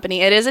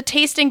Company. It is a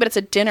tasting, but it's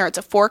a dinner. It's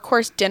a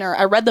 4-course dinner.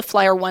 I read the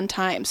flyer one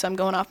time, so I'm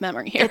going off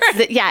memory here.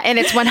 And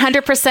it's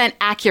 100%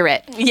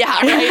 accurate. Yeah,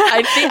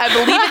 right. I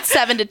believe it's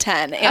 7 to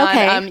 10.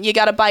 And you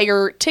got to buy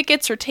your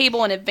tickets or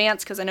table in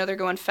advance because I know they're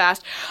going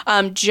fast.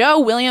 Joe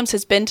Williams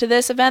has been to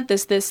this event,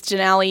 this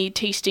Denali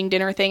tasting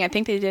dinner thing. I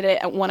think they did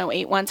it at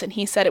 108 once, and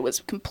he said it was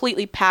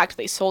completely packed.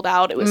 They sold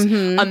out. It was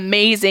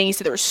amazing. He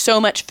said there was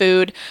so much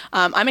food.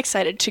 I'm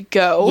excited to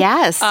go.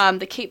 Yes.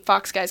 The Cape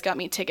Fox guys got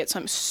me tickets, so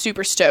I'm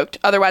super stoked.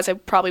 Otherwise, I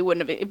probably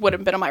wouldn't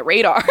have been on my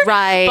radar.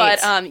 Right.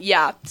 But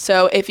yeah.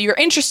 So if you're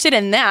interested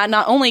in that,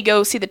 not only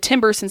go see the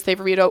Timber since they've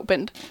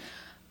reopened,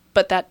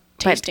 but that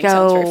tasting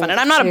sounds very fun. And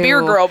I'm not a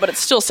beer girl, but it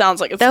still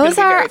sounds like it's going to be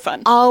very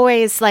fun.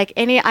 Always like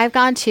I've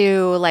gone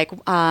to like,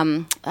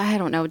 I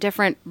don't know,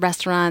 different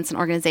restaurants and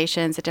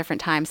organizations at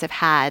different times have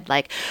had,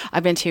 like,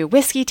 I've been to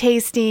whiskey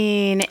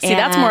tasting. See,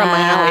 that's more on my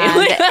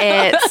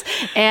alley.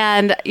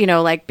 And, you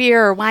know, like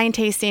beer or wine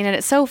tasting. And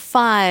it's so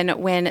fun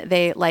when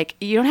they, like,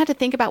 you don't have to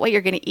think about what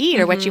you're going to eat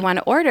or what you want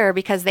to order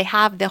because they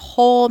have the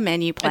whole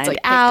menu planned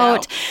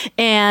out.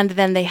 And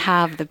then they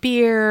have the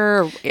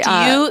beer.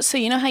 So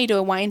you know how you do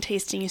a wine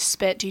tasting, you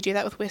spit. Do you do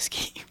that with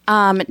whiskey?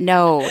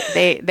 No,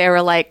 they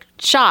were like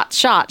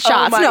shots. Oh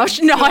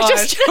no, I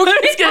just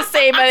was gonna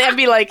say, but I'd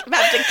be like,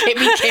 have to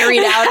be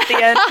carried out at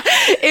the end.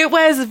 It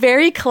was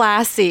very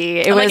classy.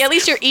 It was like, at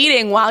least you're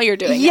eating while you're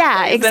doing it.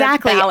 Yeah,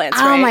 exactly. Balance,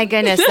 oh right? my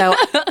goodness. So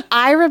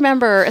I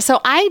remember.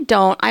 So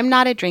I'm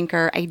not a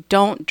drinker. I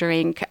don't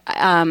drink.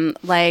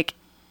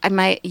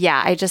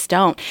 I just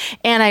don't.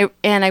 And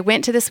I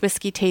went to this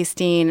whiskey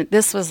tasting.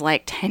 This was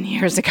like 10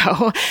 years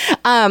ago.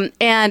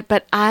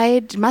 But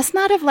I must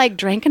not have like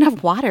drank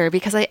enough water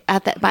because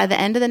by the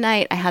end of the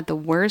night, I had the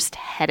worst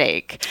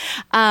headache.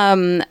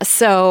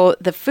 So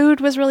the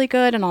food was really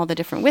good and all the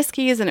different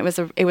whiskeys, and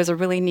it was a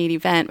really neat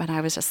event, but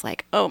I was just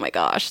like, oh my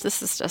gosh,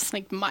 this is just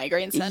like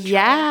migraine central.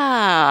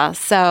 Yeah.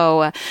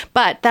 So,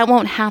 but that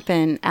won't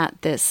happen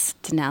at this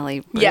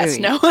Denali Brewery. Yes,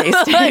 no.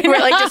 tasting. We're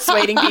like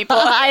dissuading people.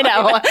 I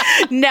know.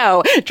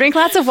 No, drink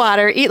lots of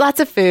water, eat lots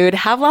of food,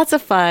 have lots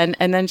of fun,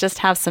 and then just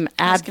have some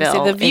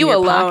Advil the view in your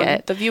alone,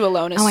 pocket. The view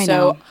alone is I so.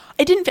 know.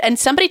 I didn't, and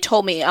somebody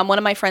told me, one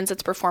of my friends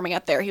that's performing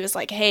up there, he was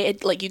like, hey,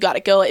 you got to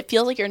go. It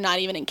feels like you're not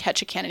even in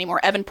Ketchikan anymore.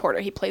 Evan Porter,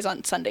 he plays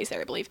on Sundays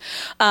there, I believe.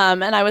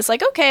 And I was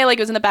like, okay, like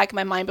it was in the back of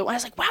my mind. But when I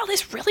was like, wow,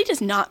 this really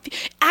does not.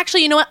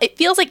 Actually, you know what? It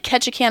feels like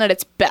Ketchikan at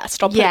its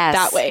best. I'll put it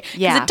that way.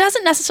 Because it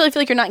doesn't necessarily feel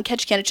like you're not in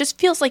Ketchikan. It just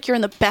feels like you're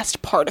in the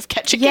best part of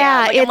Ketchikan.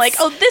 Yeah, I'm like,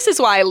 oh, this is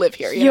why I live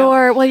here.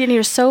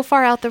 You're so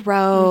far out the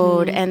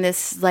road and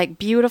this like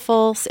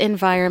beautiful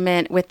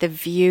environment with the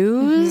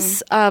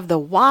views of the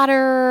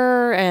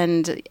water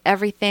and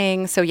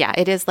everything. So yeah,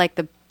 it is like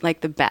the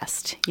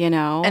best, you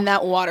know. And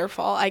that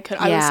waterfall, I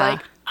was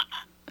like,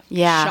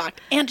 shocked.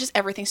 And just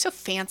everything's so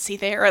fancy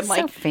there, and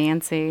so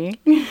fancy.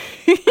 I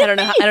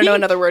don't know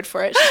another word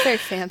for it. It's just very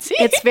fancy.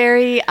 It's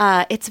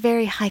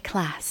very high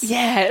class.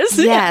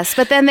 Yes.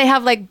 But then they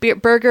have like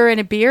burger and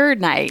a beer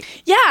night.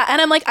 Yeah,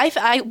 and I'm like,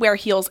 I wear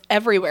heels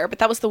everywhere, but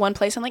that was the one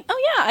place I'm like,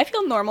 oh yeah, I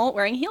feel normal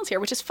wearing heels here,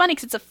 which is funny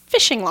because it's a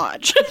fishing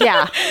lodge.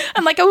 Yeah.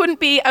 I'm like, I wouldn't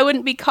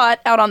be caught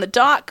out on the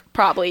dock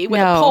probably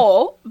with a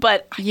pole,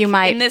 but you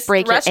might in this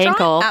break your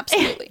ankle.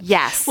 Absolutely.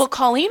 Yes. Well,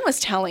 Colleen was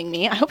telling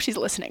me, I hope she's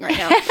listening right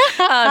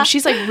now.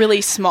 She's like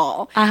really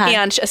small,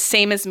 and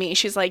same as me.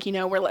 She's like,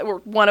 we're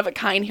one of a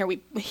kind here.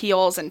 We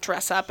heels and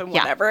dress up and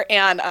whatever,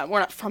 and we're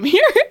not from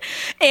here.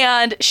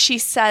 And she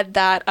said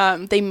that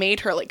they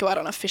made her like go out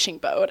on a fishing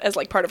boat as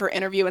like part of her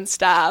interview and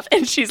stuff.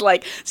 And she's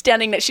like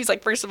standing there. She's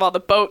like, first of all, the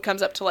boat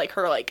comes up to like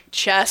her like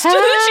chest.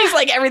 She's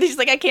like everything. She's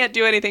like, I can't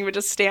do anything but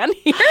just stand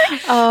here.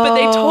 But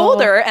they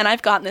told her, and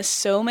I've gotten this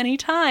so many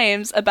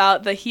times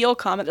about the heel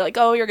comment. They're like,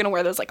 oh, you're gonna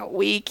wear those like a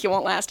week. You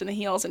won't last in the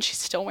heels, and she's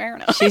still wearing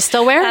them. She's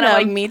still wearing them. And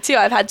I'm like, me too.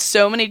 I've had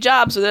so many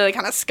jobs where they like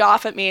kind of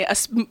scoff at me.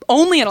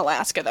 Only in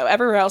Alaska though.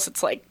 Everywhere else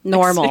it's like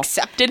normal,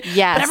 accepted.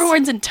 Yes, but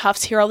everyone's in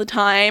tufts here all the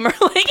time, or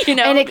like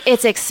and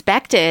it's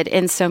expected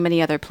in so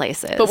many other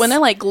places. But when they're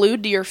like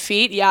glued to your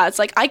feet, yeah, it's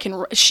like I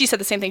can. She said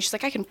the same thing. She's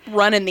like, I can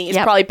run in these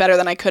probably better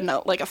than I could in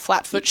a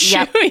flat foot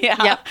shoe.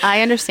 Yep,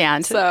 I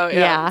understand. So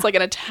yeah.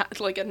 It's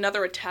like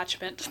another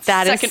attachment.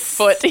 That second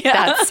foot. Yeah.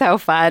 That's so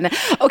fun.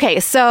 Okay,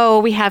 so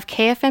we have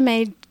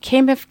KFMJ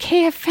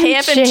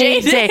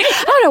Day.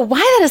 I don't know why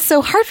that is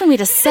so hard for me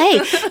to say.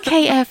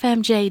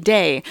 KFMJ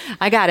Day.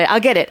 I got it. I'll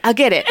get it.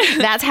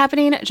 That's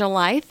happening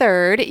July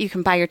 3rd. You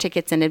can buy your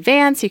tickets in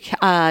advance.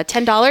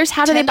 $10.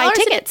 How do they buy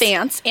tickets? In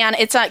advance. And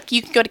it's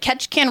you can go to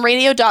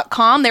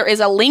ketchikanradio.com. There is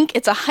a link.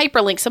 It's a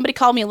hyperlink. Somebody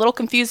called me a little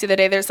confused the other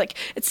day. There's like,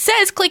 it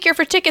says click here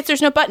for tickets.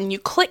 There's no button. You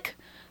click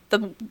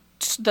the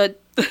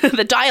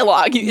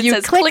dialogue. It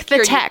says click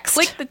the text.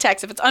 You click the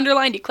text. If it's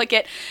underlined, you click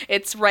it.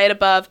 It's right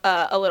above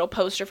a little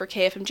poster for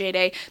KFMJ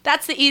Day.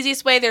 That's the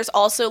easiest way. There's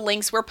also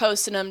links. We're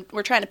posting them.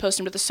 We're trying to post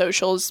them to the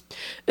socials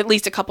at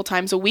least a couple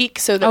times a week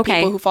so that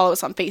people who follow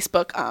us on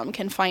Facebook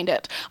can find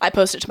it. I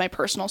post it to my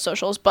personal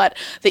socials, but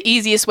the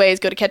easiest way is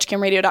go to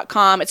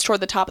ketchikanradio.com. It's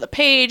toward the top of the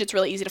page. It's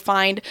really easy to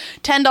find.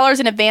 $10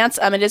 in advance.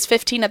 It is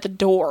 $15 at the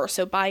door,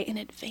 so buy in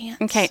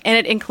advance. Okay, and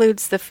it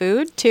includes the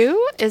food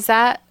too? Is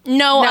that...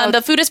 No,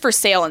 the food is for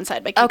sale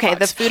inside. Okay,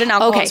 the food and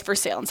alcohol is for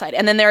sale inside.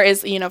 And then there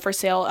is, for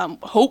sale,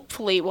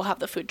 hopefully we'll have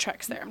the food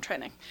trucks there. I'm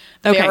trying to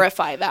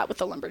verify that with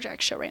the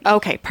Lumberjack show right now.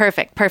 Okay,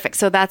 perfect.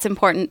 So that's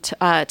important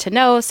to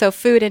know. So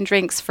food and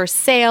drinks for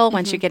sale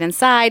once you get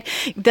inside.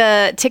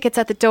 The tickets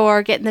at the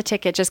door, getting the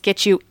ticket just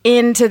gets you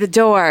into the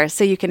door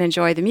so you can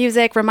enjoy the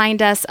music.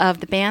 Remind us of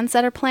the bands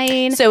that are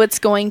playing. So it's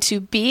going to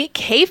be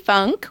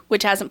K-Funk,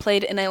 which hasn't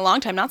played in a long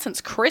time, not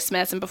since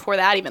Christmas, and before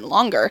that even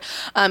longer.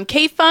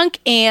 K-Funk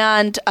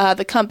and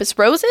the Compass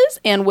Roses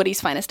and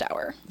Woody's Finest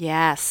Hour.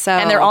 Yes. So,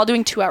 and they're all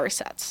doing 2-hour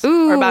sets.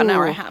 Or about an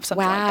hour and a half,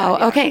 something like that.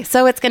 Yeah. Okay.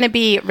 So it's going to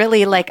be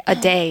really like a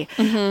day.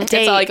 Mm-hmm. It's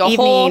like a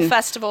whole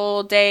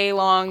festival,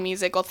 day-long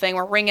musical thing.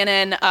 We're ringing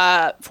in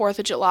 4th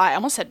of July. I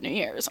almost said New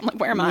Year's. I'm like,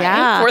 where am I?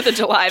 Yeah. 4th of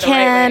July.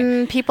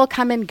 Can people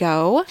come and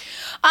go?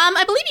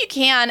 I believe you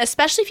can,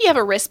 especially if you have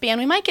a wristband.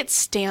 We might get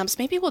stamps.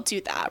 Maybe we'll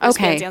do that.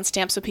 Wristbands and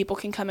stamps so people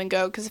can come and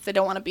go because if they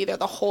don't want to be there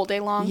the whole day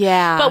long.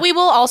 Yeah. But we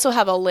will also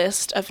have a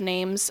list of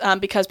names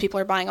because people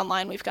are buying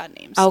online. We've got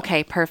names.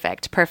 Okay,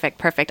 perfect.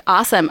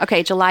 Awesome.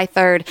 Okay, July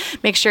 3rd.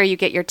 Make sure you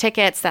get your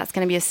tickets. That's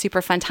going to be a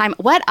super fun time.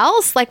 What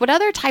else? Like, what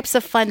other types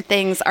of fun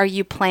things are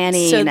you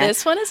planning? So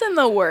this one is in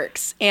the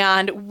works.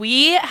 And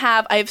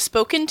I've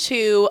spoken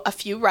to a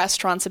few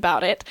restaurants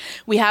about it.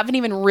 We haven't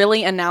even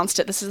really announced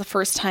it. This is the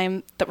first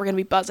time that we're going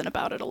to be buzzing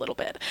about it a little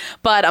bit.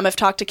 But I've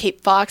talked to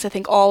Cape Fox. I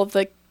think all,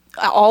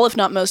 if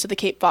not most of the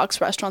Cape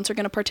Fox restaurants are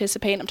going to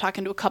participate. I'm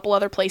talking to a couple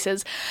other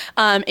places.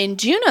 In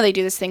Juneau, they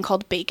do this thing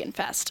called Bacon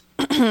Fest.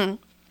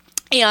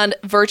 And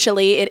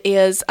virtually it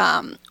is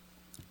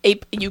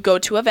you go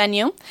to a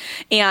venue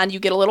and you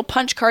get a little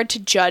punch card to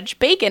judge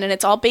bacon, and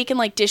it's all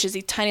bacon-like dishes,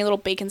 these tiny little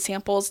bacon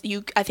samples.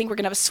 I think we're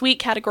going to have a sweet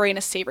category and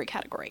a savory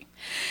category.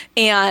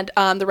 And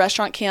the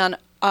restaurant can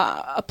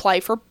apply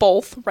for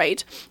both,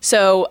 right?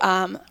 So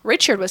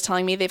Richard was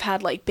telling me they've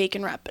had like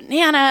bacon wrapped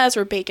bananas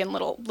or bacon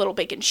little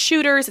bacon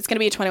shooters. It's going to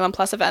be a 21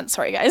 plus event.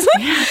 Sorry, guys.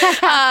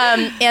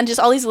 And just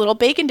all these little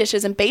bacon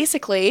dishes. And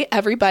basically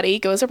everybody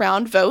goes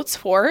around, votes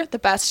for the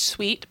best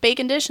sweet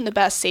bacon dish and the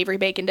best savory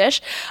bacon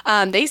dish.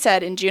 They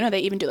said in Juneau they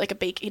even do like a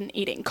bacon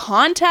eating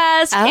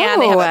contest, and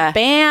they have a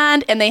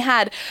band, and they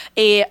had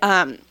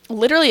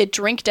literally a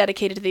drink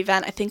dedicated to the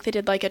event. I think they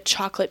did like a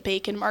chocolate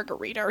bacon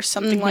margarita or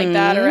something like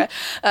that,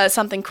 or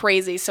something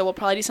crazy. So we'll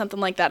probably do something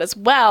like that as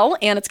well.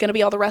 And it's going to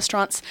be all the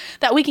restaurants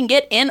that we can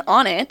get in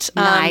on it.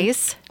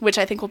 Nice. Which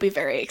I think will be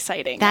very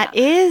exciting. That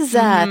is.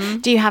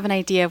 Do you have an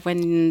idea of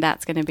when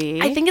that's going to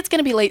be? I think it's going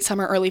to be late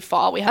summer, early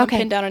fall. We haven't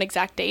pinned down an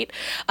exact date.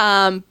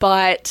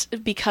 But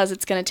because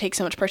it's going to take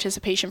so much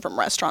participation from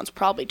restaurants,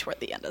 probably toward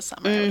the end of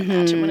summer, I would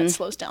imagine, when it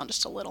slows down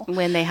just a little.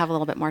 When they have a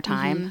little bit more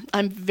time.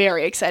 I'm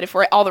very excited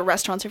for it. All the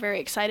restaurants are very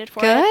excited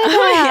for it.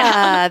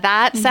 Yeah,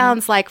 that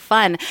sounds like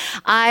fun.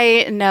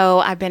 I know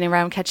I've been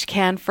around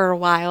Ketchikan for a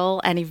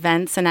while and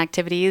events and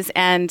activities.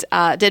 And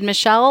did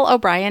Michelle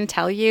O'Brien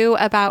tell you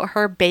about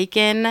her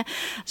bacon?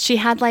 She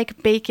had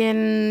like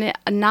bacon,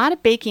 not a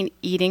bacon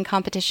eating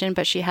competition,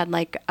 but she had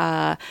like,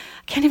 I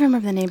can't even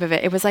remember the name of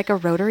it. It was like a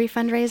Rotary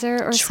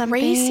fundraiser or something.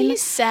 Tracy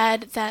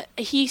said that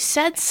he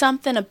said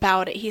something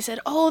about it. He said,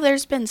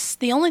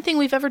 the only thing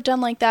we've ever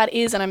done like that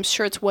is, and I'm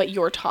sure it's what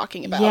you're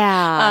talking about.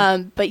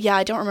 Yeah. But yeah,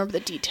 I don't remember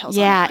the details.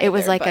 Yeah, on it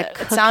was like a it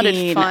sounded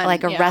cooking, fun,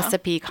 like a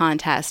recipe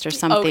contest or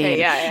something. Okay,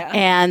 yeah.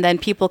 And then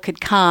people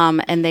could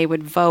come and they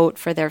would vote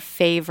for their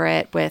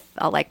favorite with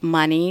like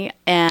money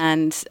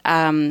and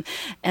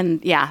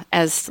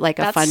as like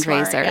a That's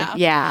fundraiser. Smart,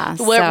 yeah.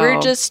 We're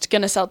just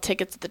gonna sell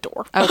tickets at the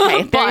door.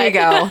 Okay,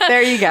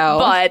 there you go.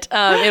 But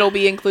it'll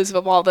be inclusive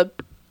of all the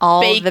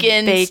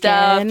bacon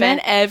stuff,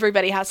 and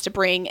everybody has to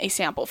bring a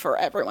sample for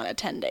everyone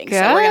attending. Good.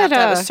 So we're gonna have to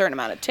have a certain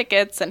amount of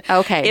tickets, and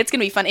okay, it's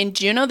gonna be fun. In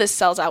Juneau, this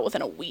sells out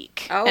within a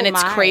week, and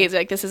it's crazy.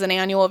 Like, this is an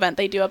annual event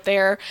they do up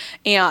there,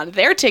 and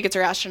their tickets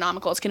are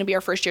astronomical. It's gonna be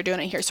our first year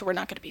doing it here, so we're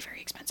not gonna be very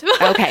expensive.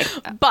 Okay,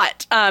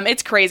 but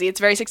it's crazy. It's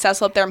very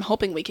successful up there. I'm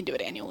hoping we can do it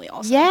annually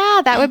also.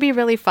 Yeah, that would be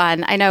really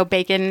fun. I know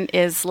bacon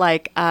is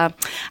like I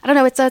don't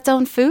know, it's its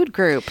own food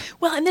group.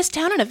 Well, in this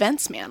town and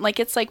events, man, like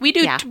it's like we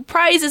do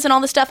prizes and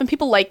all this stuff, and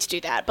people like to do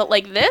that. But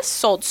like this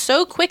sold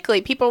so quickly,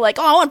 people are like,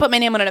 "Oh, I want to put my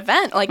name on an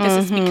event." Like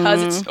this is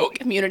because it's so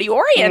community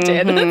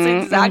oriented.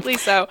 That's exactly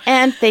so.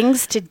 And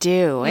things to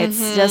do.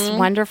 It's just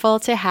wonderful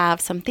to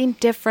have something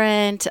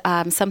different,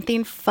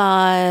 something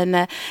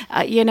fun.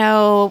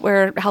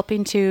 We're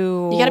helping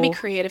to. You got to be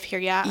creative here,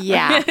 yeah.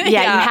 Yeah. You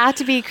have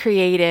to be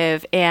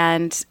creative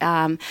and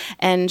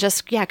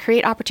just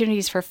create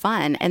opportunities for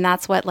fun, and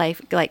that's what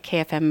like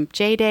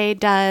KFMJ Day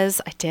does.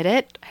 I did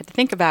it. I had to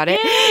think about it.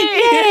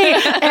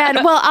 Yay! And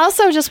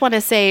also just want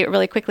to say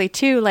really quickly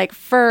too,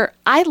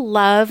 I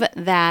love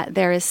that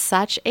there is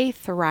such a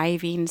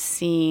thriving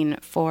scene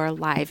for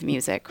live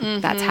music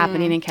that's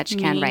happening in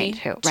Ketchikan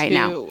right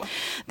now.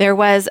 There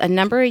was a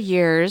number of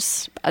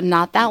years,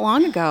 not that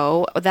long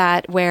ago,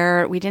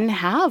 where we didn't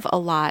have a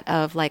lot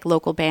of like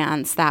local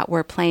bands that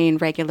were playing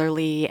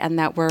regularly and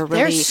that were really.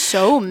 There's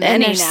so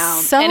many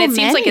now, and it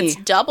seems like it's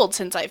doubled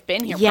since I've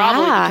been here.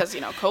 Probably because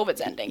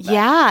COVID's ending. But.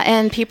 Yeah,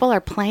 and people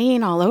are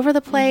playing all over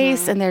the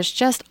place, and there's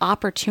just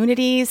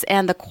opportunities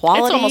and the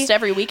quality. It's almost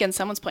every weekend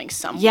someone's playing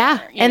somewhere. Yeah,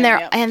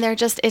 they're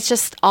just it's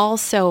just all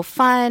so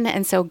fun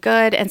and so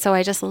good, and so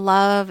I just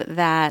love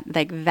that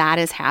that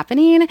is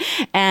happening,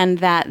 and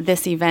that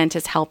this event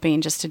is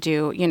helping just to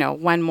do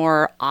one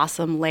more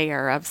awesome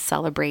layer of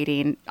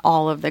celebrating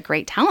all of the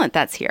great talent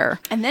that's here.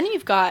 And then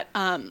you've got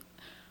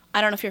I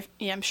don't know if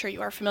I'm sure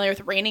you are familiar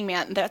with Raining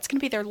Man. That's going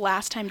to be their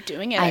last time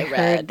doing it, I read.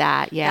 heard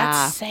that, yeah.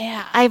 That's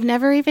sad. I've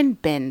never even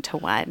been to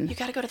one. You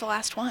got to go to the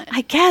last one.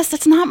 I guess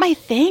that's not my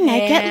thing.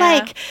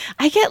 Yeah.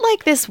 I get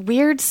like this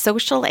weird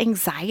social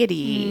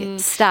anxiety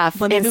stuff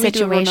Well, in maybe we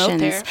do a remote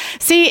situations. there.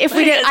 See, if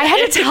we did, I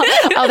had to tell.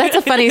 Oh, that's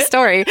a funny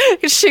story.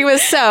 She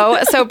was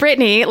so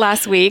Brittany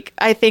last week.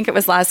 I think it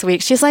was last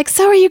week. She's like,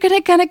 "So are you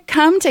gonna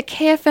come to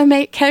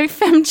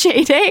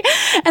KFMJ Day?"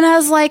 And I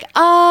was like,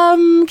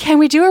 "Can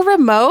we do a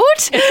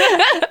remote?"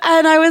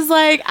 And I was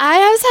like,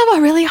 I always have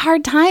a really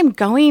hard time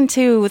going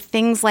to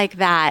things like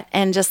that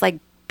and just like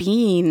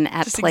being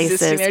at Just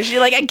places. existing there. You're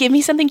like, give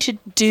me something to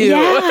do.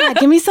 Yeah,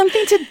 give me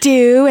something to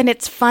do, and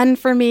it's fun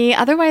for me.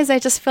 Otherwise, I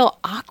just feel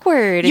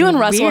awkward. You and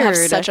Russell weird.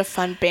 have such a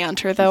fun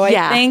banter, though,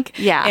 Yeah, I think.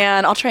 yeah.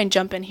 And I'll try and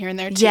jump in here and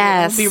there, too.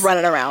 Yes. I'll be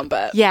running around,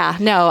 but... Yeah,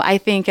 no, I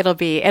think it'll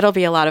be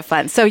a lot of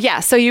fun. So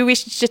yeah, we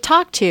should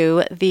talk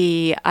to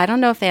the. I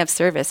don't know if they have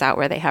service out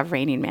where they have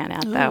Raining Man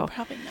at though.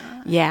 Probably not.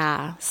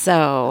 Yeah,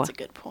 so That's a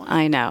good point.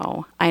 I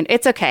know.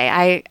 It's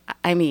okay.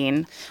 I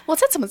mean, Well,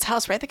 it's at someone's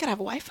house, right? They gotta have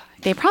Wi-Fi.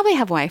 they probably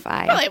have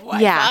Wi-Fi. Probably have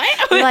Wi-Fi. Yeah,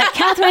 You're like,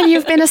 Catherine,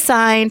 you've been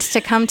assigned to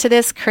come to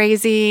this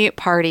crazy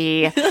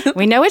party.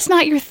 We know it's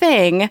not your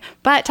thing,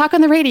 but talk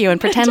on the radio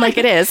and pretend like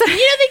it is. You know,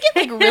 they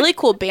get like really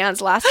cool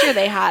bands. Last year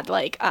they had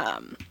like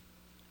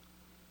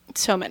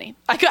so many.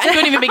 I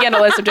couldn't even begin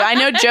to list them. I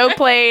know Joe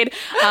played.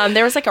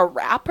 There was like a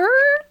rapper,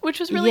 which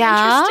was really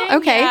interesting.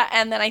 Okay. Yeah,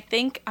 and then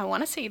I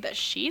want to say the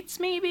Sheets,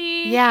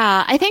 maybe.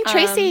 Yeah, I think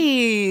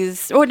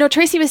Tracy's. Oh no,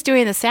 Tracy was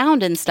doing the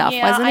sound and stuff,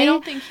 Yeah, wasn't he? I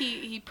don't think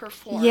he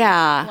performed.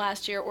 Yeah.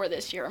 Last year or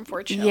this year,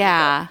 unfortunately.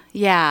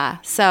 Yeah.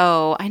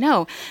 So I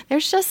know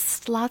there's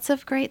just lots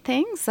of great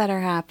things that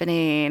are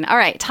happening. All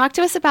right, talk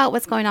to us about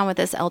what's going on with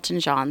this Elton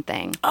John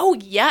thing. Oh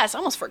yes, I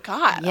almost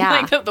forgot. Yeah.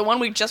 Like the one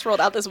we just rolled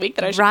out this week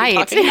that I should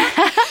Right. be talking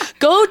about.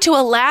 Go to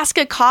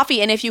Alaska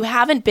Coffee, and if you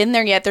haven't been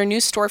there yet, their new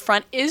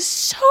storefront is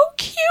so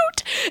cute.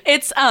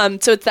 It's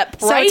so it's that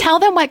bright. So tell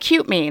them what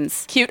cute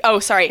means. Cute. Oh,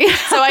 sorry.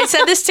 So I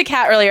said this to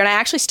Kat earlier, and I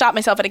actually stopped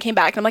myself, and I came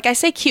back, and I'm like, I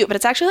say cute, but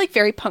it's actually like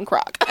very punk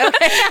rock.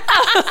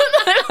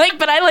 Like,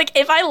 but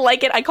if I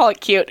like it, I call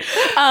it cute.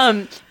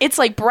 It's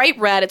like bright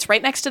red. It's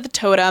right next to the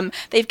totem.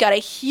 They've got a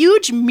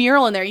huge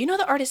mural in there. You know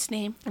the artist's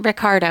name?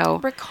 Ricardo.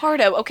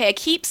 Okay,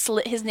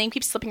 his name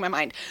keeps slipping my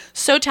mind.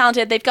 So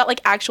talented. They've got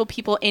like actual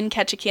people in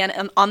Ketchikan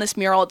and on this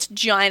mural. It's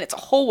giant. It's a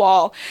whole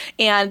wall,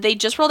 and they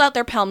just rolled out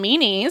their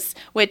pelmenis,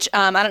 which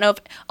I don't know if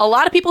a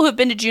lot of people who have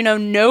been to Juneau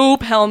know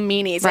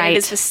pelmenis. Right. And it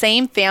is the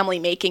same family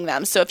making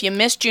them. So if you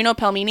miss Juneau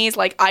pelmenis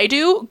like I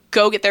do,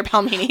 go get their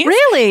pelmenis.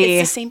 Really?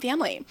 It's the same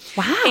family.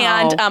 Wow.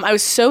 And I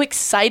was so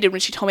excited when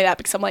she told me that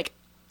because I'm like,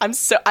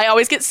 I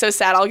always get so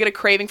sad. I'll get a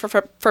craving for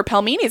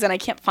pelmenis and I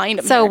can't find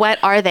them. So what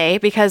are they?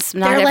 Because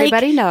not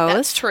everybody knows.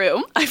 That's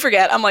true. I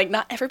forget. I'm like,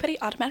 not everybody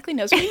automatically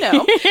knows we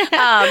know.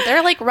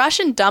 They're like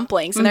Russian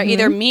dumplings, and they're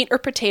either meat or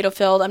potato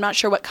filled. I'm not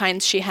sure what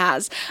kinds she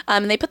has.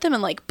 And they put them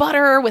in like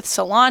butter with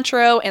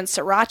cilantro and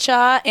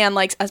sriracha and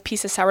like a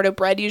piece of sourdough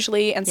bread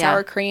usually and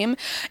sour cream.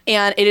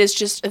 And it is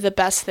just the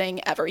best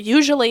thing ever.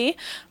 Usually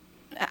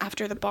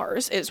after the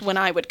bars is when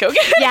I would go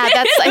get it. Yeah,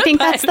 I think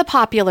that's the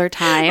popular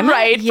time.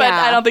 Right, yeah. but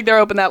I don't think they're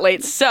open that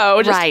late.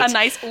 So just Right. a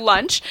nice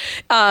lunch.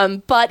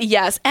 But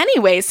yes,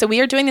 anyway, so we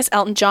are doing this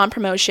Elton John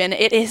promotion.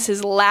 It is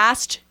his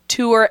last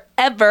tour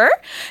ever.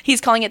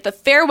 He's calling it the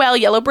Farewell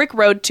Yellow Brick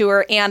Road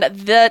Tour, and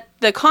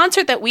the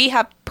concert that we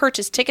have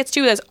purchased tickets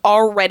to is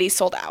already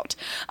sold out.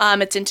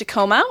 It's in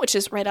Tacoma, which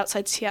is right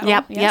outside Seattle.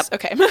 Yep.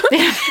 Okay.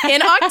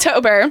 In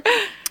October.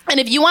 And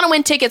if you want to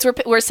win tickets,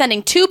 we're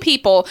sending 2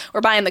 people.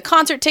 We're buying the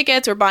concert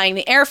tickets, we're buying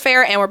the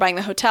airfare, and we're buying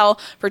the hotel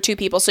for 2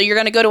 people. So you're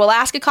going to go to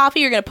Alaska Coffee.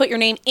 You're going to put your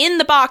name in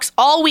the box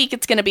all week.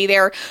 It's going to be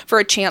there for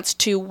a chance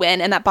to win.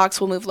 And that box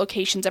will move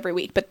locations every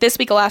week. But this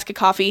week, Alaska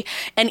Coffee.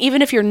 And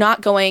even if you're not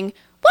going...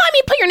 Well, I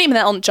mean, put your name in the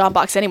Elton John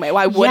box anyway.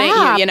 Why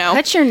wouldn't you know?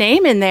 Put your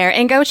name in there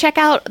and go check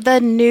out the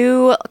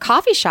new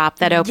coffee shop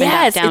that opened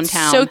up downtown.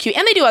 It's so cute.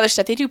 And they do other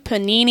stuff. They do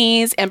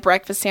paninis and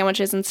breakfast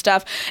sandwiches and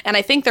stuff. And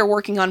I think they're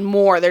working on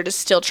more. They're just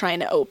still trying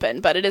to open.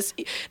 But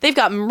they've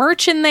got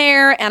merch in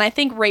there. And I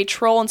think Ray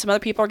Troll and some other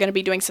people are going to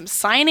be doing some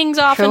signings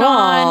off and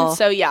on.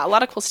 So yeah, a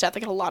lot of cool stuff. They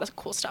got a lot of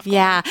cool stuff going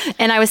on.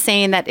 And I was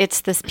saying that it's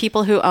this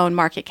people who own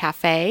Market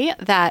Cafe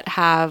that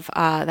have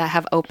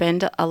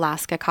opened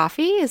Alaska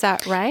Coffee. Is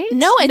that right?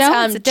 No,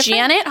 it's different?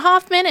 Janet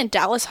Hoffman and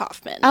Dallas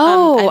Hoffman.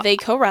 Oh. They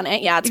co-run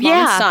it. Yeah, it's mom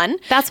and son.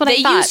 That's what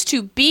I thought. They used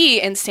to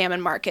be in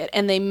Salmon Market,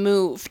 and they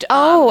moved.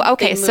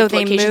 Okay. So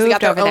they locations. moved They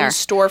got their over own there.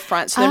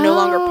 storefront, so they're no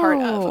longer part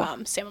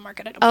of Salmon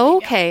Market. I don't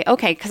believe,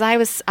 Okay. Because I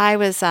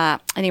was.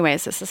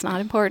 Anyways, this is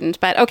not important,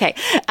 but okay.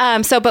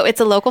 But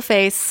it's a local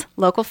face,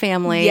 local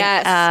family.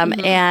 Yes.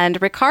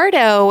 And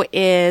Ricardo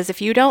is,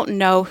 if you don't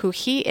know who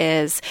he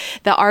is,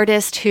 the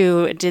artist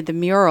who did the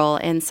mural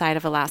inside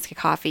of Alaska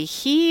Coffee.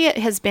 He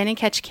has been in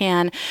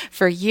Ketchikan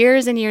for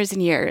years and years and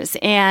years.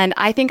 And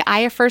I think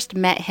I first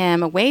met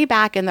him way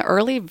back in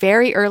the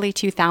very early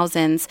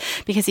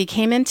 2000s because he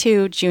came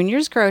into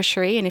Junior's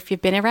Grocery. And if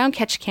you've been around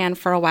Ketchikan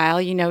for a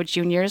while, you know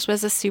Junior's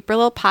was a super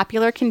little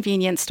popular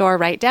convenience store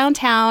right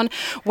downtown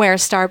where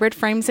Starboard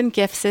Frames and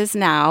Gifts is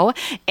now.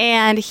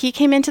 And he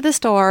came into the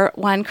store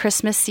one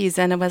Christmas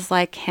season and was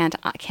like, can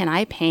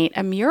I paint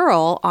a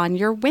mural on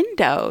your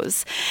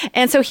windows?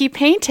 And so he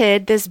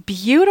painted this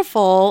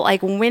beautiful,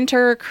 like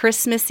winter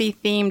Christmassy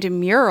themed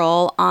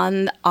mural on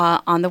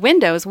the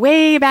windows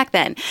way back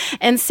then.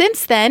 And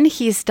since then,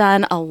 he's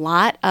done a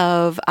lot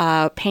of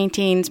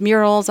paintings,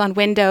 murals on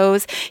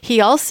windows. He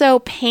also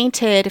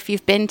painted, if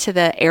you've been to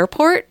the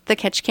airport, the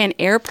Ketchikan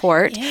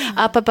airport,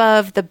 up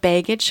above the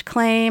baggage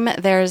claim,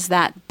 there's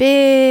that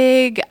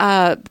big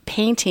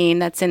painting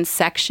that's in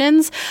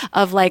sections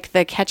of like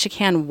the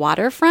Ketchikan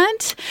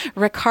waterfront.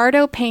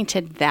 Ricardo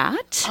painted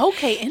that.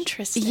 Okay,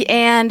 interesting.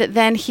 And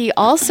then he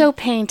also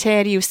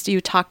painted,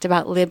 you talked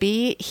about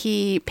Libby,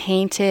 he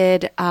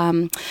painted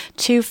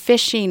 2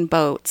 fishing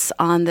boats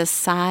on the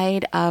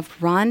side of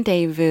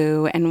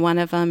Rendezvous, and one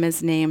of them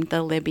is named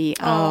the Libby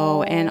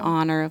O in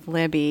honor of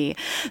Libby.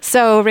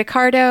 So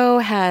Ricardo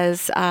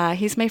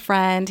he's my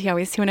friend. He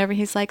always, whenever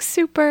he's like,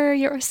 super,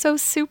 you're so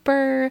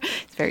super.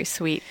 It's very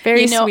sweet.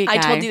 Very sweet guy. I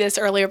told you this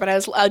earlier, but I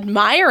was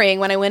admiring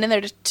when I went in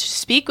there to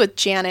speak with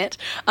Janet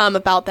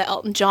about the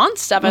Elton John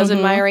stuff. I was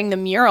admiring the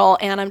mural,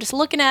 and I'm just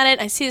looking at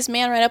it. I see this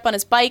man right up on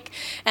his bike,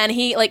 and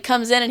he like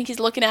comes in and he's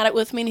looking at it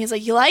with me, and he's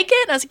like, "You like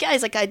it?" And I was like, "Yeah."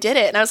 He's like, "I did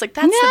it." And I was like,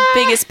 "That's the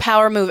biggest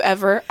power move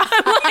ever."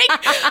 I'm like,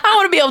 I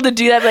want to be able to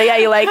do that. Like, "Yeah,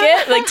 you like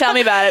it?" Like, tell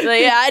me about it.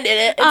 Like, "Yeah, I did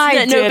it.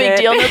 It's no big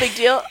deal. No big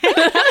deal."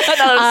 I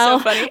thought it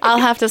was so funny. I'll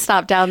have to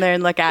stop down there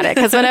and look at it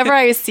because whenever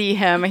I see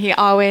him, he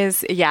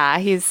always,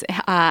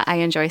 I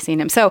enjoy seeing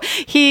him. So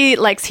he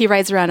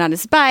rides around on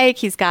his bike.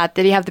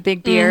 Did he have the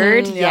big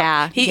beard?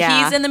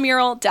 He's in the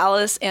mural.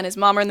 Dallas and his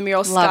mom are in the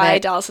mural. Sky,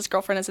 Dallas's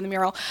girlfriend, is in the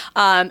mural.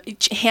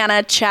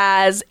 Hannah,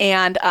 Chaz,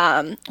 and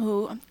I'm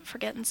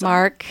forgetting some.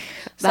 Mark.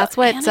 That's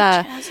what.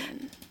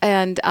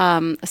 And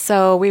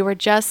so we were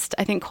I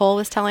think Cole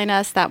was telling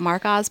us that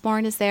Mark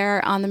Osborne is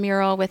there on the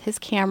mural with his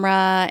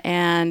camera,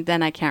 and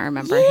then I can't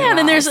remember. Yeah, and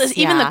then there's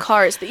even the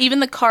cars. Even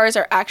the cars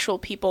are actual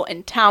people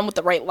in town with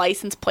the right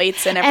license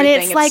plates and everything.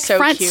 And it's like so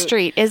Front cute.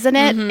 Street, isn't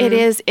it?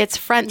 Mm-hmm. It's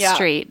Front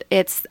Street.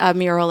 It's a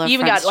mural of you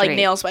even Front got like Street.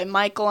 Nails by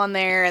Michael on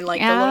there, and like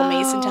the little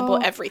Mason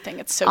temple, everything.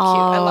 It's so cute.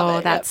 I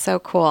love it. That's so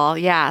cool.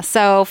 Yeah.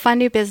 So fun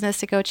new business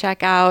to go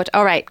check out.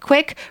 All right,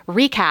 quick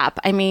recap.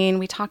 I mean,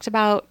 we talked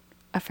about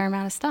a fair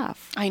amount of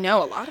stuff. I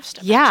know, a lot of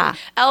stuff. Yeah.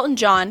 Actually. Elton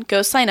John,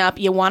 go sign up.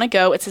 You want to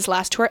go. It's his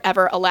last tour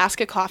ever.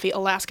 Alaska Coffee,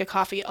 Alaska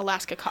Coffee,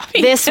 Alaska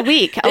Coffee. This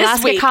week.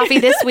 Alaska Coffee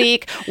this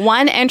week.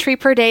 1 entry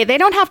per day. They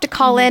don't have to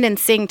call in and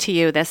sing to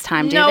you this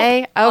time, do they?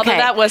 Okay. Although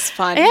that was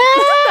fun. Yeah.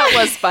 That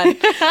was fun.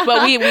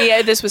 But we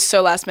this was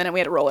so last minute. We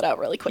had to roll it out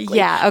really quickly.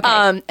 Yeah,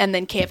 okay. And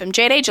then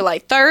KFMJ Day, July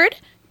 3rd.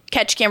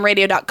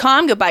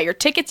 KetchikanRadio.com. Go buy your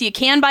tickets. You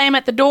can buy them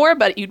at the door,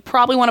 but you'd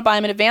probably want to buy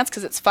them in advance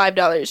because it's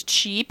 $5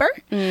 cheaper.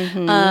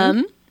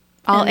 Mm-hmm.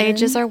 All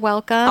ages are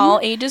welcome.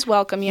 All ages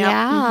welcome,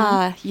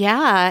 yeah.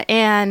 Yeah.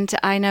 And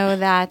I know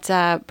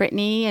that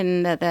Brittany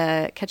and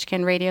the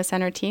Ketchikan Radio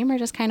Center team are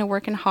just kind of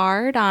working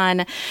hard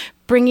on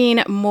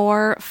bringing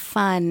more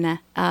fun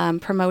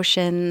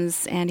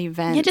promotions and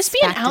events. Yeah, just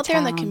being out there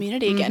in the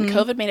community again.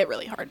 COVID made it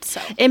really hard.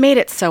 So it made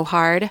it so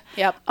hard.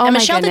 Yep. Oh, and my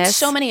Michelle goodness. did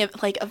so many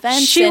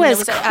events. She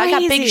was crazy. I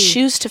got big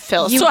shoes to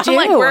fill. You so do. I'm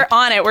like, we're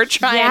on it. We're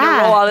trying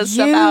to roll all this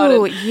stuff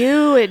out.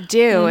 You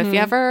do. If you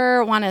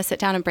ever want to sit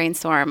down and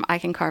brainstorm, I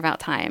can carve out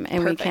time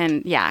and we can.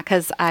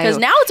 Because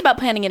now it's about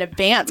planning in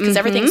advance because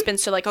everything's been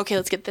so like, okay,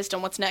 let's get this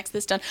done. What's next?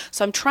 This done.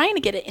 So I'm trying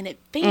to get it in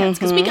advance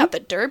because we got the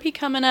Derby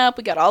coming up.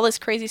 We got all this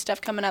crazy stuff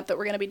coming up that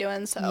we're going to be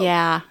doing. So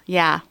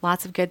yeah,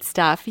 lots of good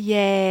stuff.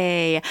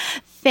 Yay.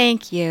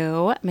 Thank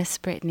you, Miss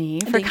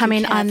Brittany, for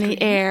coming on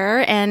the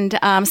air. And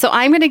so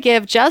I'm going to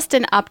give just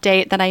an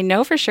update that I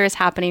know for sure is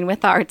happening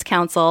with the Arts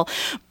Council.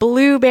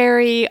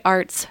 Blueberry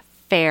Arts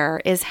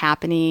Fair is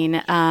happening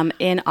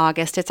in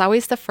August. It's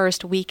always the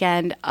first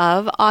weekend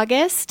of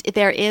August.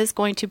 There is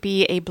going to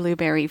be a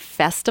Blueberry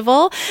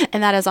Festival,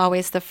 and that is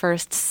always the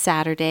first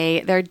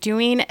Saturday. They're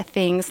doing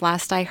things,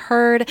 last I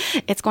heard,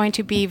 it's going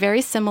to be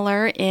very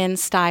similar in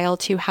style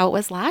to how it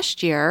was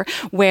last year,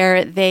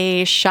 where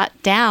they shut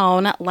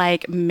down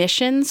like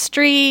Mission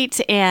Street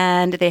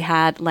and they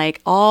had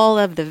like all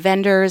of the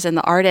vendors and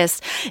the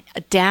artists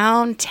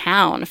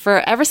downtown.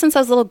 Ever since I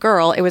was a little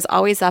girl, it was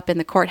always up in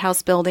the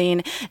courthouse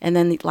building, and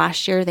then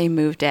last year they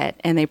moved it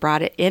and they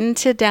brought it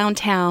into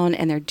downtown,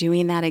 and they're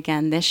doing that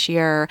again this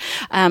year.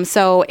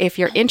 So if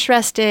you're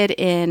interested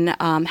in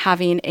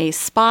having a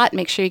spot,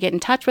 make sure you get in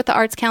touch with the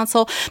Arts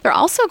Council. They're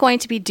also going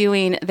to be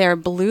doing their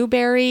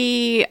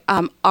Blueberry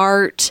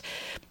art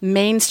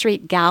Main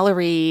Street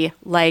Gallery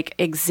like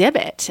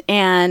exhibit,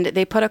 and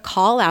they put a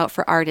call out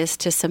for artists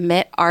to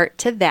submit art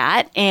to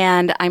that,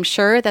 and I'm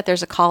sure that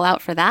there's a call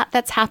out for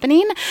that's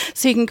happening.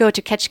 So you can go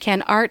to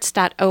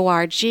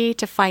ketchikanarts.org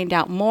to find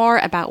out more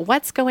about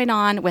what's going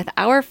on with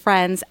our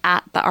friends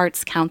at the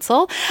Arts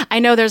Council. I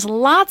know there's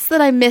lots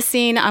that I'm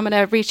missing. I'm going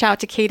to reach out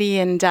to Katie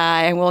and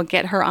we'll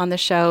get her on the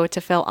show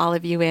to fill all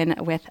of you in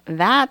with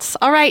that.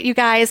 All right, you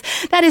guys,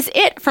 that is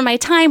it for my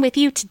time with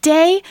you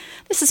today.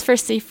 This is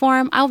First City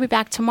Forum. I'll be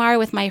back tomorrow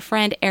with my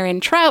friend Erin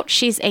Trout.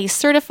 She's a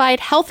certified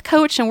health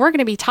coach, and we're going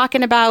to be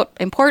talking about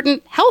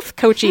important health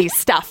coachy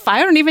stuff.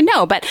 I don't even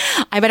know, but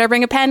I better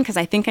bring a pen because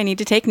I think I need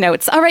to take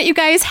notes. All right, you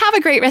guys, have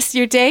a great rest of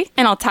your day,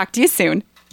 and I'll talk to you soon.